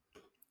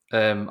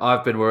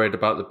 I've been worried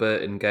about the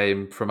Burton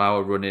game from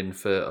our run-in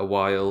for a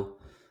while.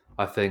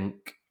 I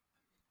think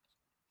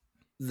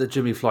the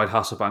Jimmy Floyd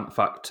Hasselbank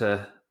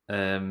factor,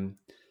 they've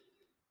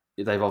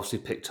obviously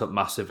picked up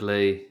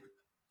massively.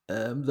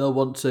 They'll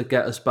want to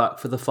get us back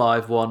for the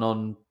 5-1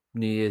 on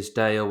New Year's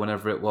Day or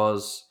whenever it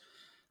was.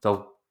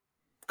 They'll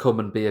come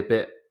and be a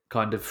bit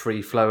kind of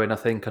free-flowing, I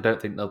think. I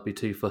don't think they'll be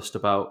too fussed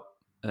about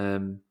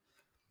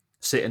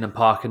sitting and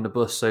parking the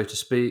bus, so to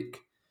speak.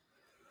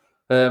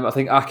 I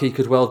think Aki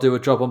could well do a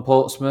job on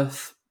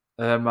Portsmouth.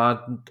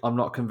 I'm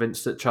not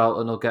convinced that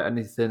Charlton will get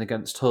anything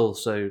against Hull.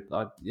 So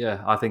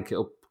I think it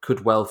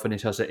could well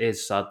finish as it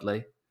is.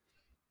 Sadly,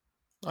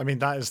 I mean,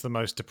 that is the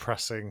most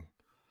depressing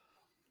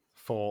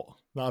thought.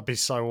 That'd be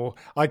so.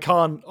 I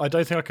don't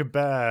think I could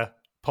bear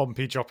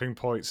Pompey dropping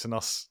points and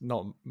us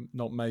not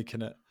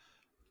making it.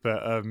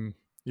 But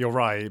you're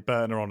right.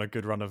 Burton are on a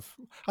good run of.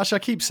 Actually, I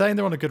keep saying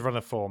they're on a good run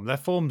of form. Their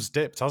form's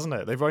dipped, hasn't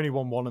it? They've only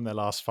won one in their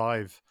last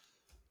 5.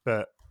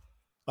 But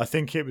I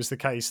think it was the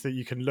case that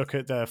you can look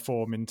at their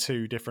form in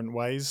 2 different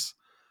ways.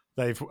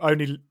 They've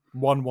only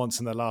won once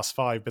in their last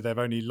 5, but they've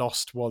only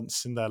lost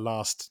once in their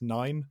last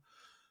 9.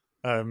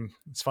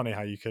 It's funny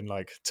how you can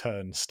like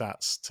turn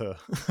stats to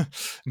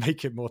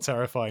make it more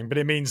terrifying, but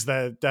it means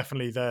they're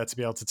definitely there to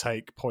be able to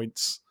take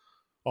points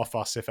off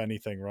us, if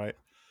anything, right?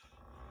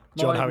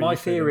 John, how are my you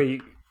theory,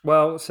 feeling?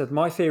 well, so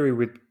my theory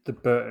with the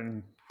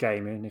Burton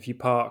game, and if you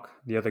park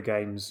the other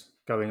games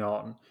going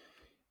on,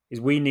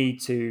 is we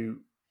need to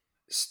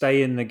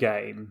stay in the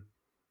game,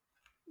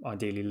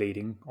 ideally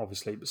leading,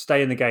 obviously, but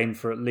stay in the game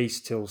for at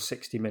least till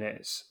 60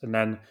 minutes. And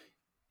then,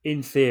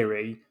 in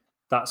theory,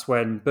 that's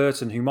when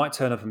Burton, who might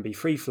turn up and be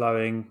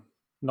free-flowing,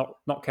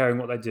 not caring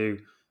what they do,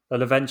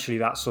 they'll eventually,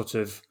 that sort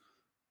of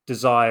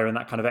desire and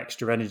that kind of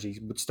extra energy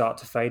would start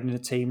to fade in a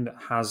team that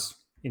has,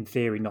 in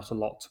theory, not a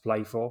lot to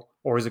play for,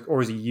 or as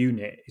a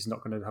unit is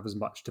not going to have as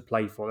much to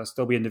play for. There'll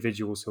still be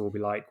individuals who will be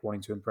like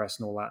wanting to impress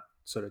and all that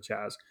sort of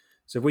jazz.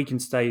 So if we can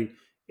stay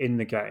in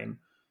the game,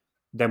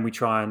 then we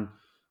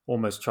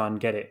almost try and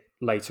get it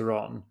later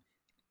on.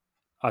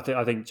 I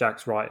think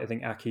Jack's right. I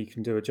think Aki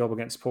can do a job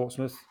against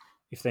Portsmouth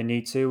if they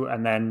need to,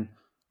 and then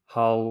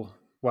Hull.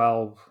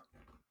 Well,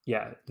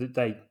 yeah,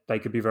 they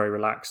could be very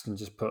relaxed and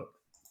just put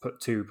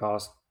 2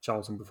 past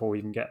Charlton before we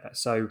even get there.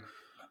 So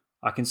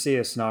I can see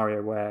a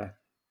scenario where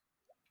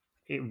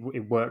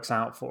it works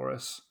out for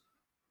us,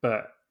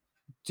 but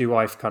do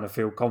I kind of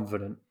feel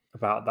confident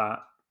about that?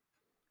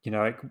 You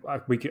know, I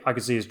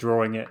could see us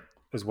drawing it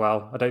as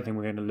well. I don't think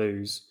we're going to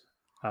lose,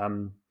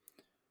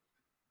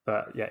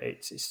 but yeah,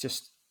 it's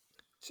just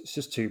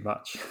too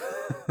much.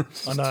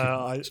 I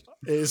know it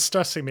is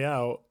stressing me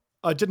out.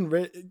 I didn't.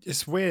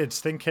 It's weird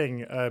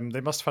thinking they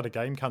must have had a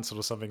game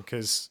cancelled or something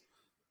because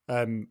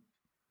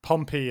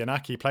Pompey and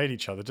Aki played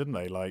each other, didn't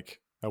they? Like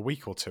a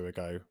week or 2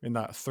 ago in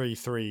that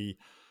 3-3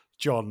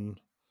 John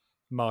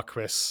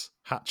Marquis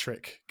hat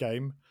trick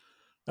game.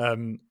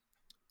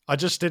 I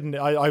just didn't.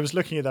 I was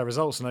looking at their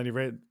results and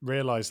only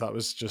realised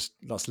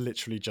that's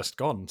literally just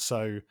gone.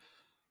 So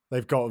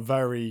they've got a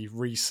very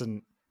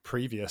recent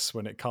previous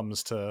when it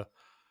comes to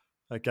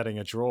getting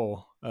a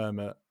draw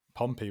at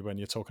Pompey when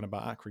you're talking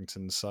about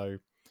Accrington. So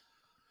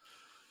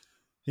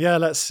yeah,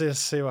 let's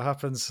see what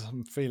happens.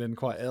 I'm feeling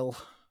quite ill.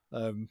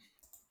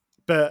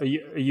 But are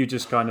you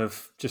just kind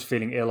of just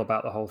feeling ill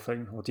about the whole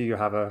thing, or do you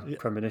have a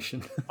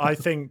premonition? I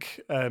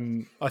think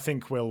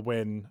we'll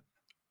win,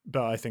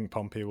 but I think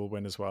Pompey will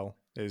win as well.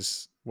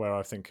 Is where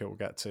I think it will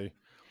get to.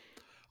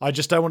 I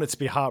just don't want it to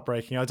be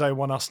heartbreaking. I don't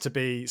want us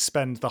to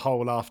spend the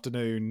whole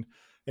afternoon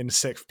in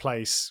 6th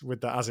place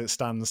with the as it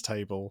stands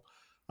table,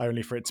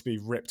 only for it to be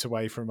ripped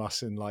away from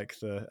us in like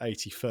the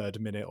 83rd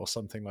minute or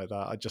something like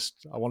that.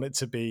 I want it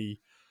to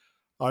be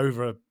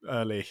over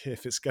early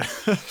if it's going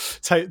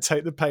to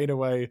take the pain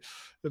away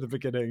at the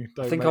beginning.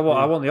 I think I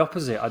want the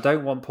opposite. I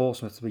don't want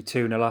Portsmouth to be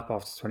 2-0 up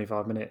after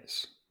 25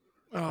 minutes.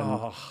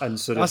 And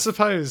sort of, I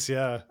suppose,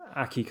 yeah.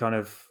 Aki kind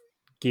of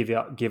give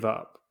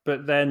up.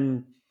 But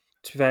then,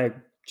 to be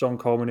fair, John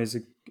Coleman is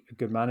a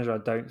good manager.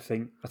 I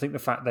think the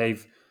fact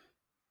they've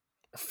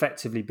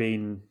effectively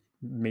been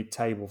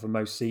mid-table for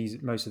most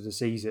of the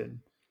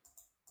season,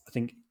 I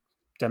think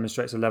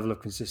demonstrates a level of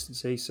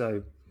consistency.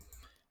 So,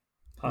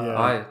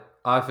 I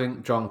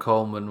think John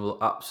Coleman will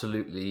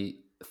absolutely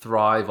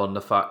thrive on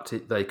the fact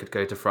they could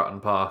go to Fratton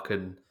Park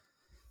and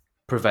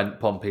prevent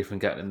Pompey from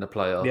getting in the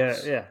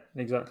playoffs. Yeah,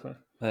 exactly.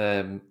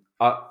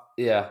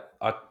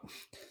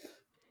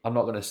 I'm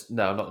not gonna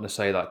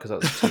say that because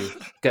that's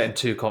getting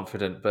too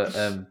confident. But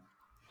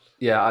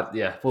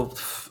well,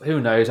 who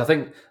knows? I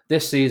think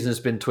this season has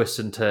been twists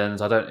and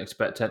turns. I don't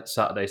expect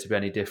Saturday to be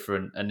any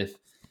different. And if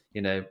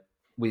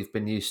we've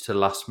been used to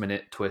last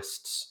minute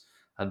twists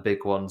and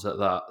big ones at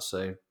that,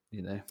 so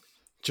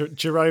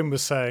Jerome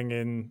was saying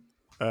in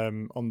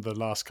on the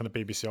last kind of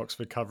BBC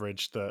Oxford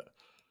coverage that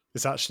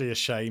it's actually a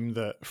shame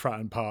that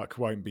Fratton Park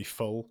won't be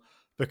full,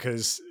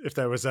 because if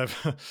there was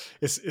ever,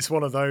 it's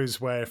one of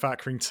those where if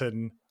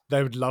Accrington,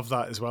 they would love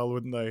that as well,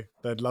 wouldn't they?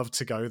 They'd love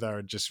to go there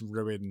and just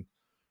ruin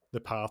the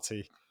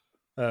party.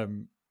 I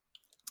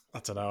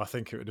don't know. I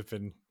think it would have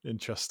been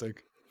interesting,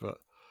 but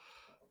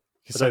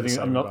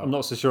I'm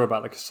not so sure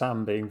about the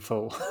Kassam being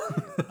full.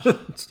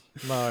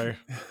 No,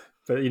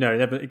 but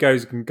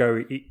it can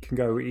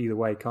go either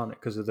way, can't it?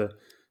 Because of the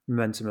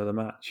momentum of the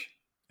match.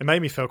 It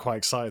made me feel quite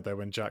excited though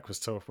when Jack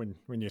was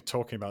when you're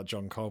talking about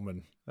John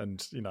Coleman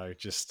and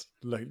just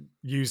like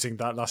using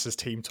that's his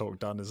team talk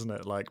done, isn't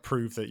it? Like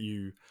prove that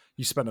you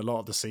spent a lot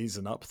of the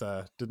season up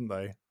there, didn't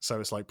they? So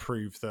it's like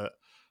prove that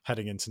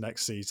heading into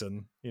next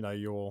season,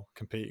 you're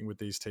competing with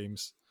these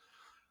teams.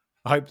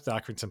 I hope the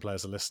Accrington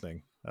players are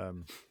listening.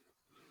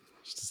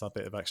 just as that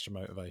bit of extra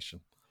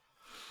motivation.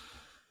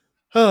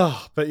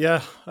 Oh, but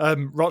yeah,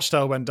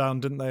 Rochdale went down,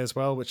 didn't they, as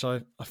well? Which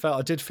I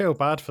did feel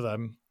bad for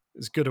them. It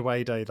was a good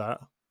away day, that,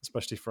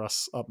 especially for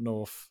us up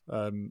north.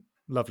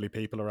 Lovely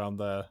people around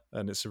there,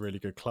 and it's a really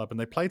good club. And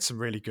they played some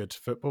really good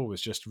football. It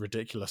was just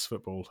ridiculous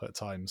football at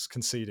times,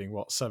 conceding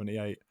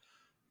 78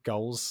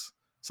 goals.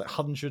 It's like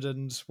 100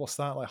 and what's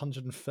that? Like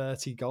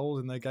 130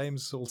 goals in their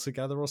games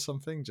altogether, or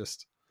something.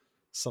 Just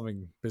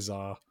something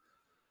bizarre.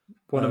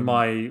 One of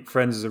my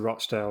friends is a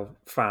Rochdale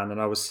fan,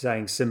 and I was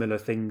saying similar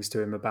things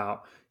to him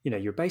about,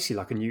 you're basically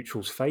like a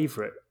neutral's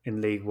favourite in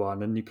League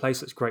One, and you play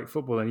such great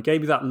football. And he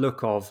gave me that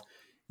look of,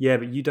 yeah,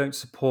 but you don't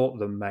support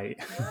them, mate.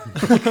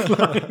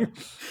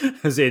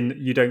 As in,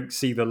 you don't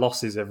see the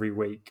losses every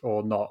week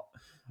or not.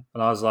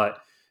 And I was like,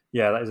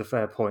 yeah, that is a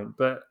fair point.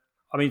 But,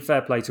 I mean,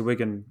 fair play to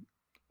Wigan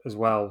as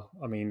well.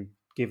 I mean,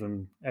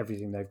 given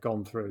everything they've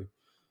gone through,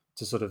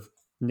 to sort of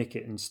nick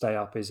it and stay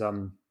up is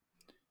a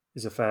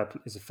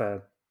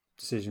fair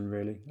decision,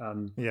 really.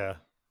 Yeah.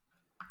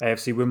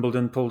 AFC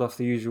Wimbledon pulled off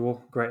the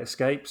usual great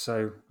escape,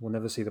 so we'll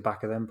never see the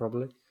back of them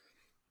probably.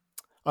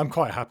 I'm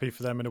quite happy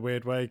for them in a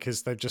weird way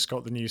because they've just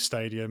got the new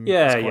stadium.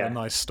 Yeah, it's quite a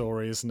nice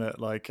story, isn't it?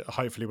 Like,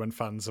 hopefully when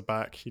fans are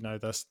back,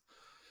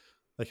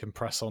 they can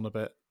press on a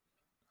bit.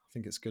 I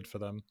think it's good for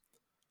them.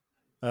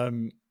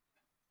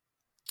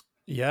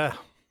 Yeah.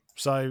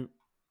 So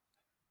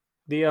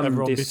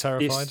everyone be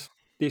terrified.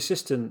 The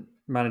assistant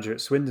manager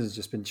at Swindon's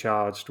just been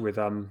charged with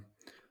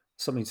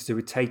something to do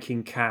with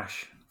taking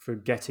cash for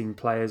getting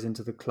players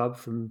into the club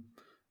from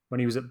when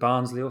he was at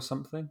Barnsley or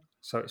something.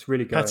 So it's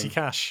really going... Petty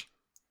cash.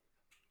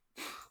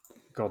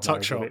 God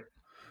knows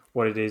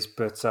what it is.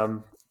 But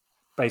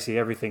basically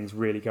everything's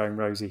really going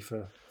rosy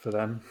for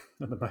them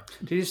at the moment.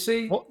 Did you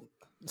see what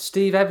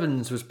Steve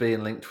Evans was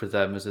being linked with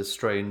them as a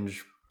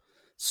strange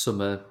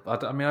summer?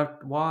 I'm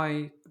not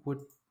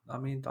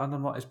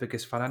his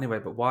biggest fan anyway,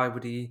 but why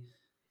would he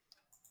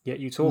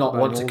not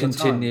want to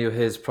continue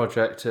his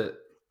project at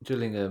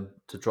Gillingham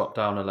to drop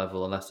down a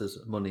level unless there's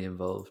money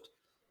involved?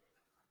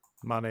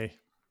 Money.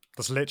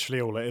 That's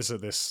literally all it is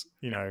at this,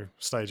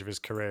 stage of his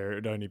career. It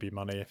would only be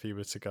money if he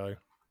were to go.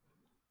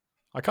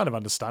 I kind of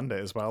understand it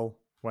as well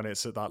when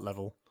it's at that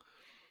level.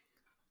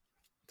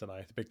 Don't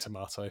know, the big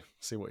tomato.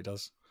 See what he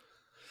does.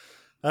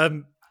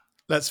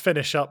 Let's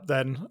finish up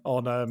then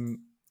on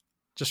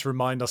just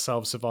remind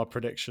ourselves of our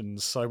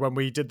predictions. So when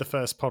we did the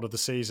first pod of the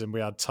season, we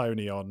had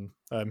Tony on,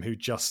 who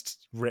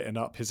just written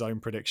up his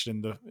own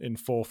prediction in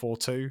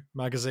 442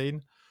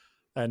 magazine,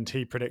 and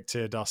he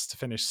predicted us to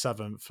finish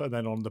 7th. And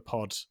then on the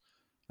pod,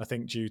 I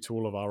think due to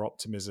all of our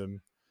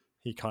optimism,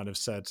 he kind of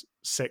said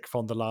 6th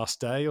on the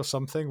last day or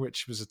something,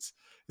 which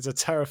is a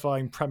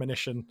terrifying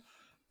premonition.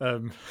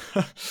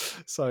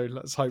 So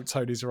let's hope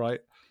Tony's right.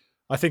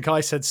 I think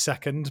I said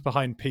 2nd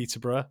behind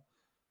Peterborough.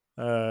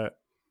 Yeah,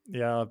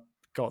 I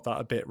got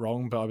that a bit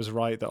wrong, but I was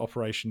right that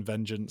Operation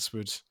Vengeance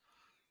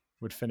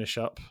would finish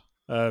up.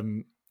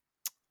 John,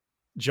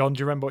 do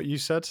you remember what you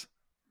said?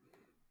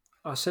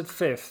 I said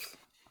 5th,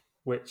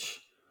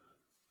 which,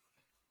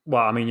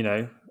 well, I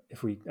mean,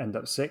 if we end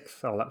up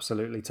 6th, I'll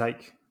absolutely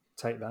take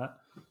that.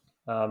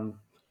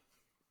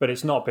 But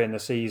it's not been the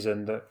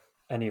season that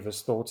any of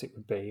us thought it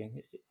would be.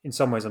 In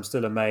some ways, I'm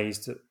still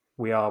amazed that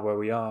we are where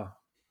we are,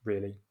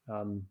 really.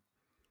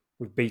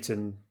 We've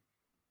beaten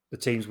the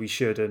teams we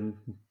should and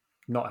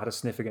not had a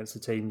sniff against the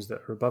teams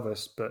that are above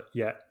us, but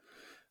yet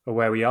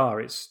where we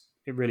are, it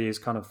really is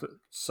kind of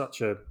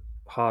such a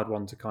hard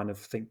one to kind of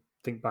think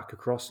back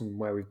across and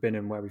where we've been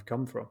and where we've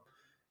come from.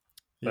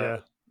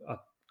 But yeah,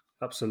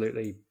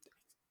 absolutely.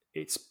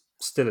 It's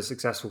still a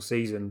successful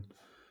season,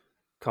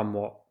 come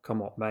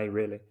what may,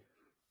 really.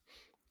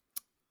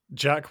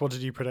 Jack, what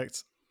did you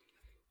predict?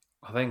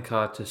 I think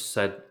I just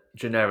said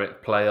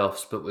generic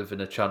playoffs, but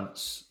within a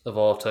chance of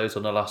autos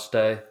on the last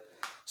day.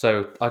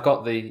 So I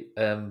got the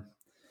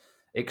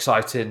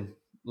exciting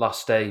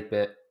last day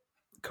bit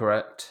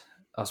correct.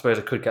 I suppose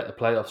I could get the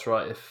playoffs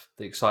right if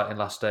the exciting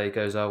last day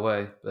goes our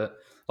way. But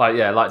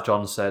like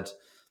John said,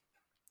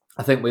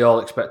 I think we all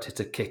expected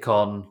to kick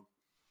on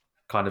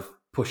kind of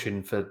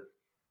pushing for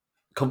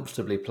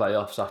comfortably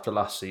playoffs after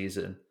last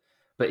season.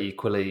 But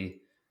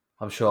equally,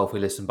 I'm sure if we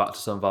listen back to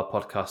some of our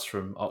podcasts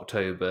from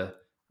October,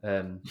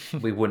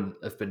 we wouldn't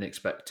have been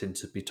expecting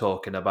to be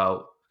talking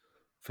about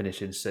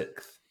finishing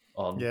 6th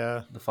on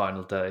the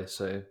final day.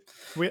 So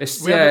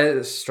it's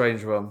a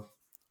strange one.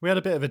 We had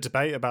a bit of a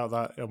debate about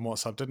that on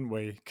WhatsApp, didn't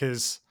we?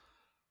 Because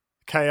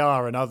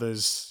KR and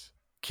others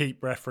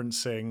keep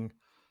referencing,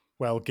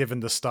 well, given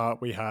the start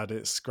we had,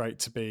 it's great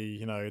to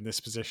be, in this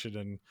position.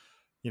 And,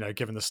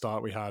 given the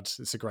start we had,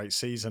 it's a great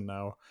season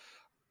now.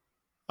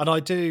 And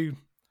I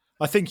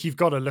think you've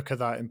got to look at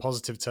that in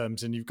positive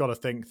terms, and you've got to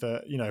think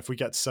that, if we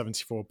get to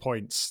 74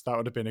 points, that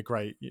would have been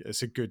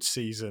it's a good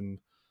season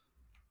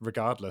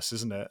regardless,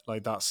 isn't it?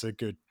 Like, that's a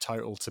good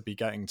total to be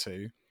getting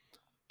to.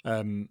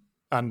 And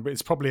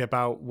it's probably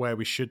about where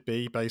we should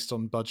be based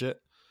on budget.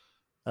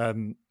 But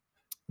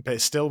it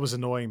still was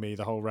annoying me,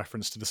 the whole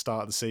reference to the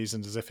start of the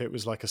season, as if it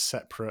was like a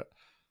separate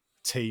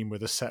team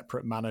with a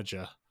separate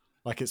manager.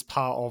 Like, it's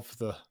part of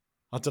the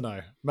I don't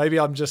know. Maybe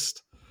I'm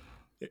just.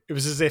 It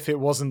was as if it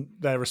wasn't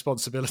their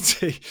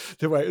responsibility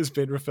the way it was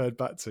being referred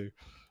back to.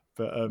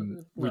 But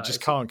we just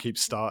can't keep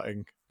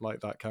starting like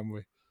that, can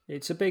we?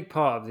 It's a big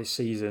part of this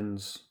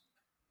season's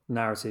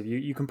narrative.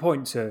 You can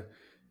point to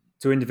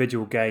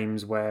individual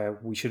games where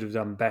we should have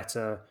done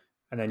better,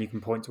 and then you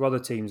can point to other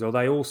teams, or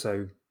they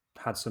also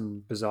had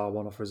some bizarre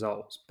one-off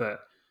results.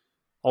 But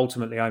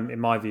ultimately, in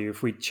my view,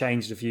 if we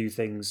changed a few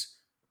things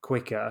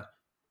quicker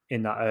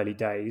in that early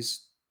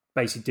days,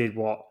 basically did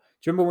what...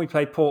 Do you remember when we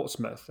played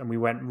Portsmouth and we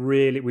were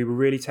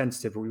really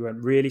tentative, but we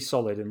went really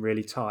solid and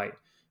really tight?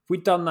 If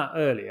we'd done that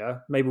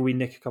earlier, maybe we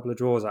nick a couple of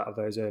draws out of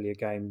those earlier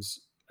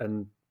games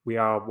and we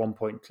are 1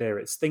 point clear.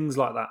 It's things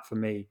like that for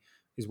me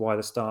is why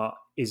the start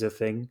is a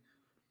thing.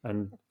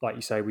 And like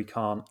you say, we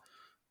can't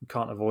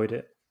avoid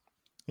it.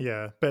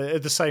 Yeah, but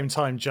at the same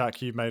time,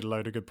 Jack, you've made a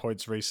load of good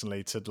points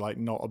recently to like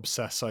not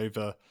obsess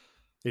over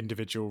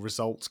individual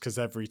results, because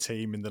every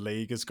team in the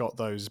league has got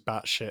those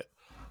batshit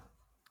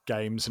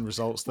games and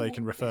results they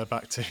can refer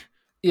back to.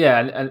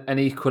 Yeah, and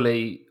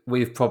equally,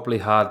 we've probably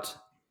had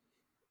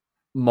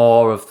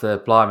more of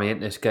the blimey in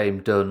this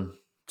game done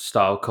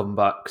style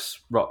comebacks.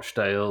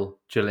 Rochdale,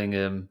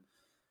 Gillingham,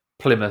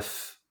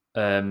 Plymouth,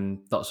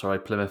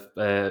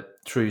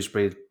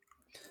 Shrewsbury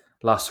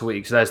last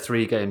week. So there's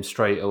 3 games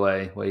straight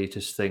away where you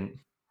just think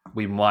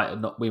we might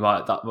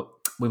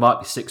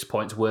be 6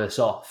 points worse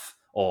off.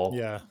 Or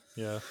yeah.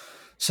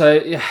 So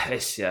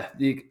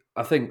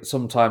I think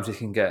sometimes you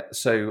can get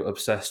so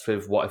obsessed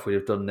with what if we'd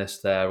have done this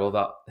there or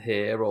that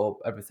here or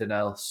everything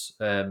else.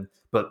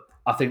 But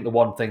I think the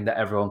one thing that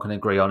everyone can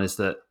agree on is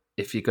that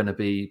if you're going to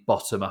be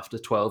bottom after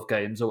 12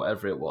 games or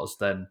whatever it was,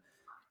 then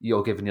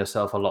you're giving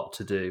yourself a lot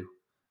to do.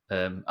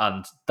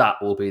 And that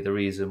will be the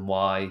reason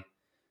why,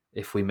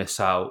 if we miss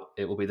out,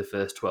 it will be the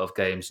first 12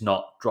 games,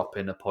 not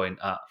dropping a point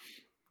at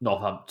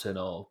Northampton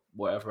or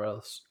wherever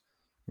else.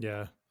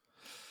 Yeah.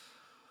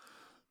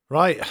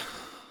 Right.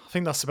 I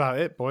think that's about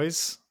it,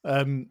 boys.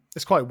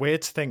 It's quite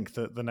weird to think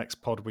that the next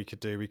pod we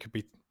could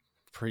be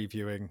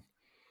previewing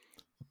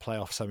the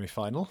playoff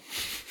semi-final.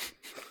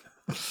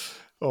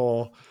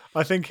 Or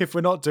I think if we're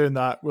not doing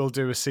that, we'll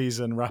do a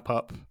season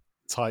wrap-up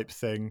type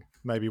thing,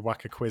 maybe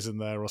whack a quiz in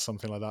there or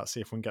something like that,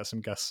 see if we can get some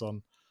guests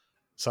on.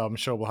 So I'm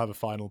sure we'll have a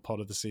final pod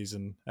of the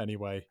season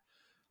anyway. I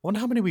wonder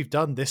how many we've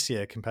done this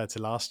year compared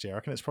to last year. I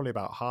reckon it's probably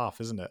about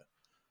half, isn't it?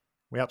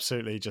 We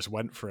absolutely just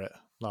went for it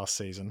last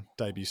season,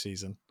 debut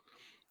season.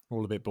 We're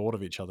all a bit bored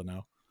of each other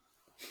now.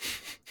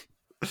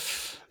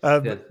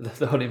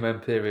 The honeymoon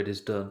period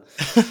is done.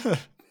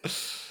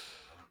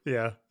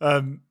 Yeah.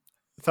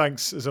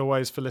 Thanks as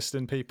always for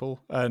listening, people.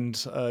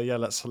 And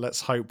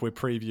let's hope we're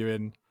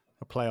previewing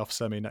a playoff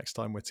semi next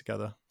time we're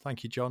together.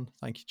 Thank you, John.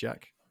 Thank you,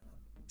 Jack.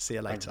 See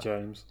you later.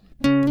 Thank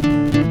you,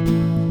 James.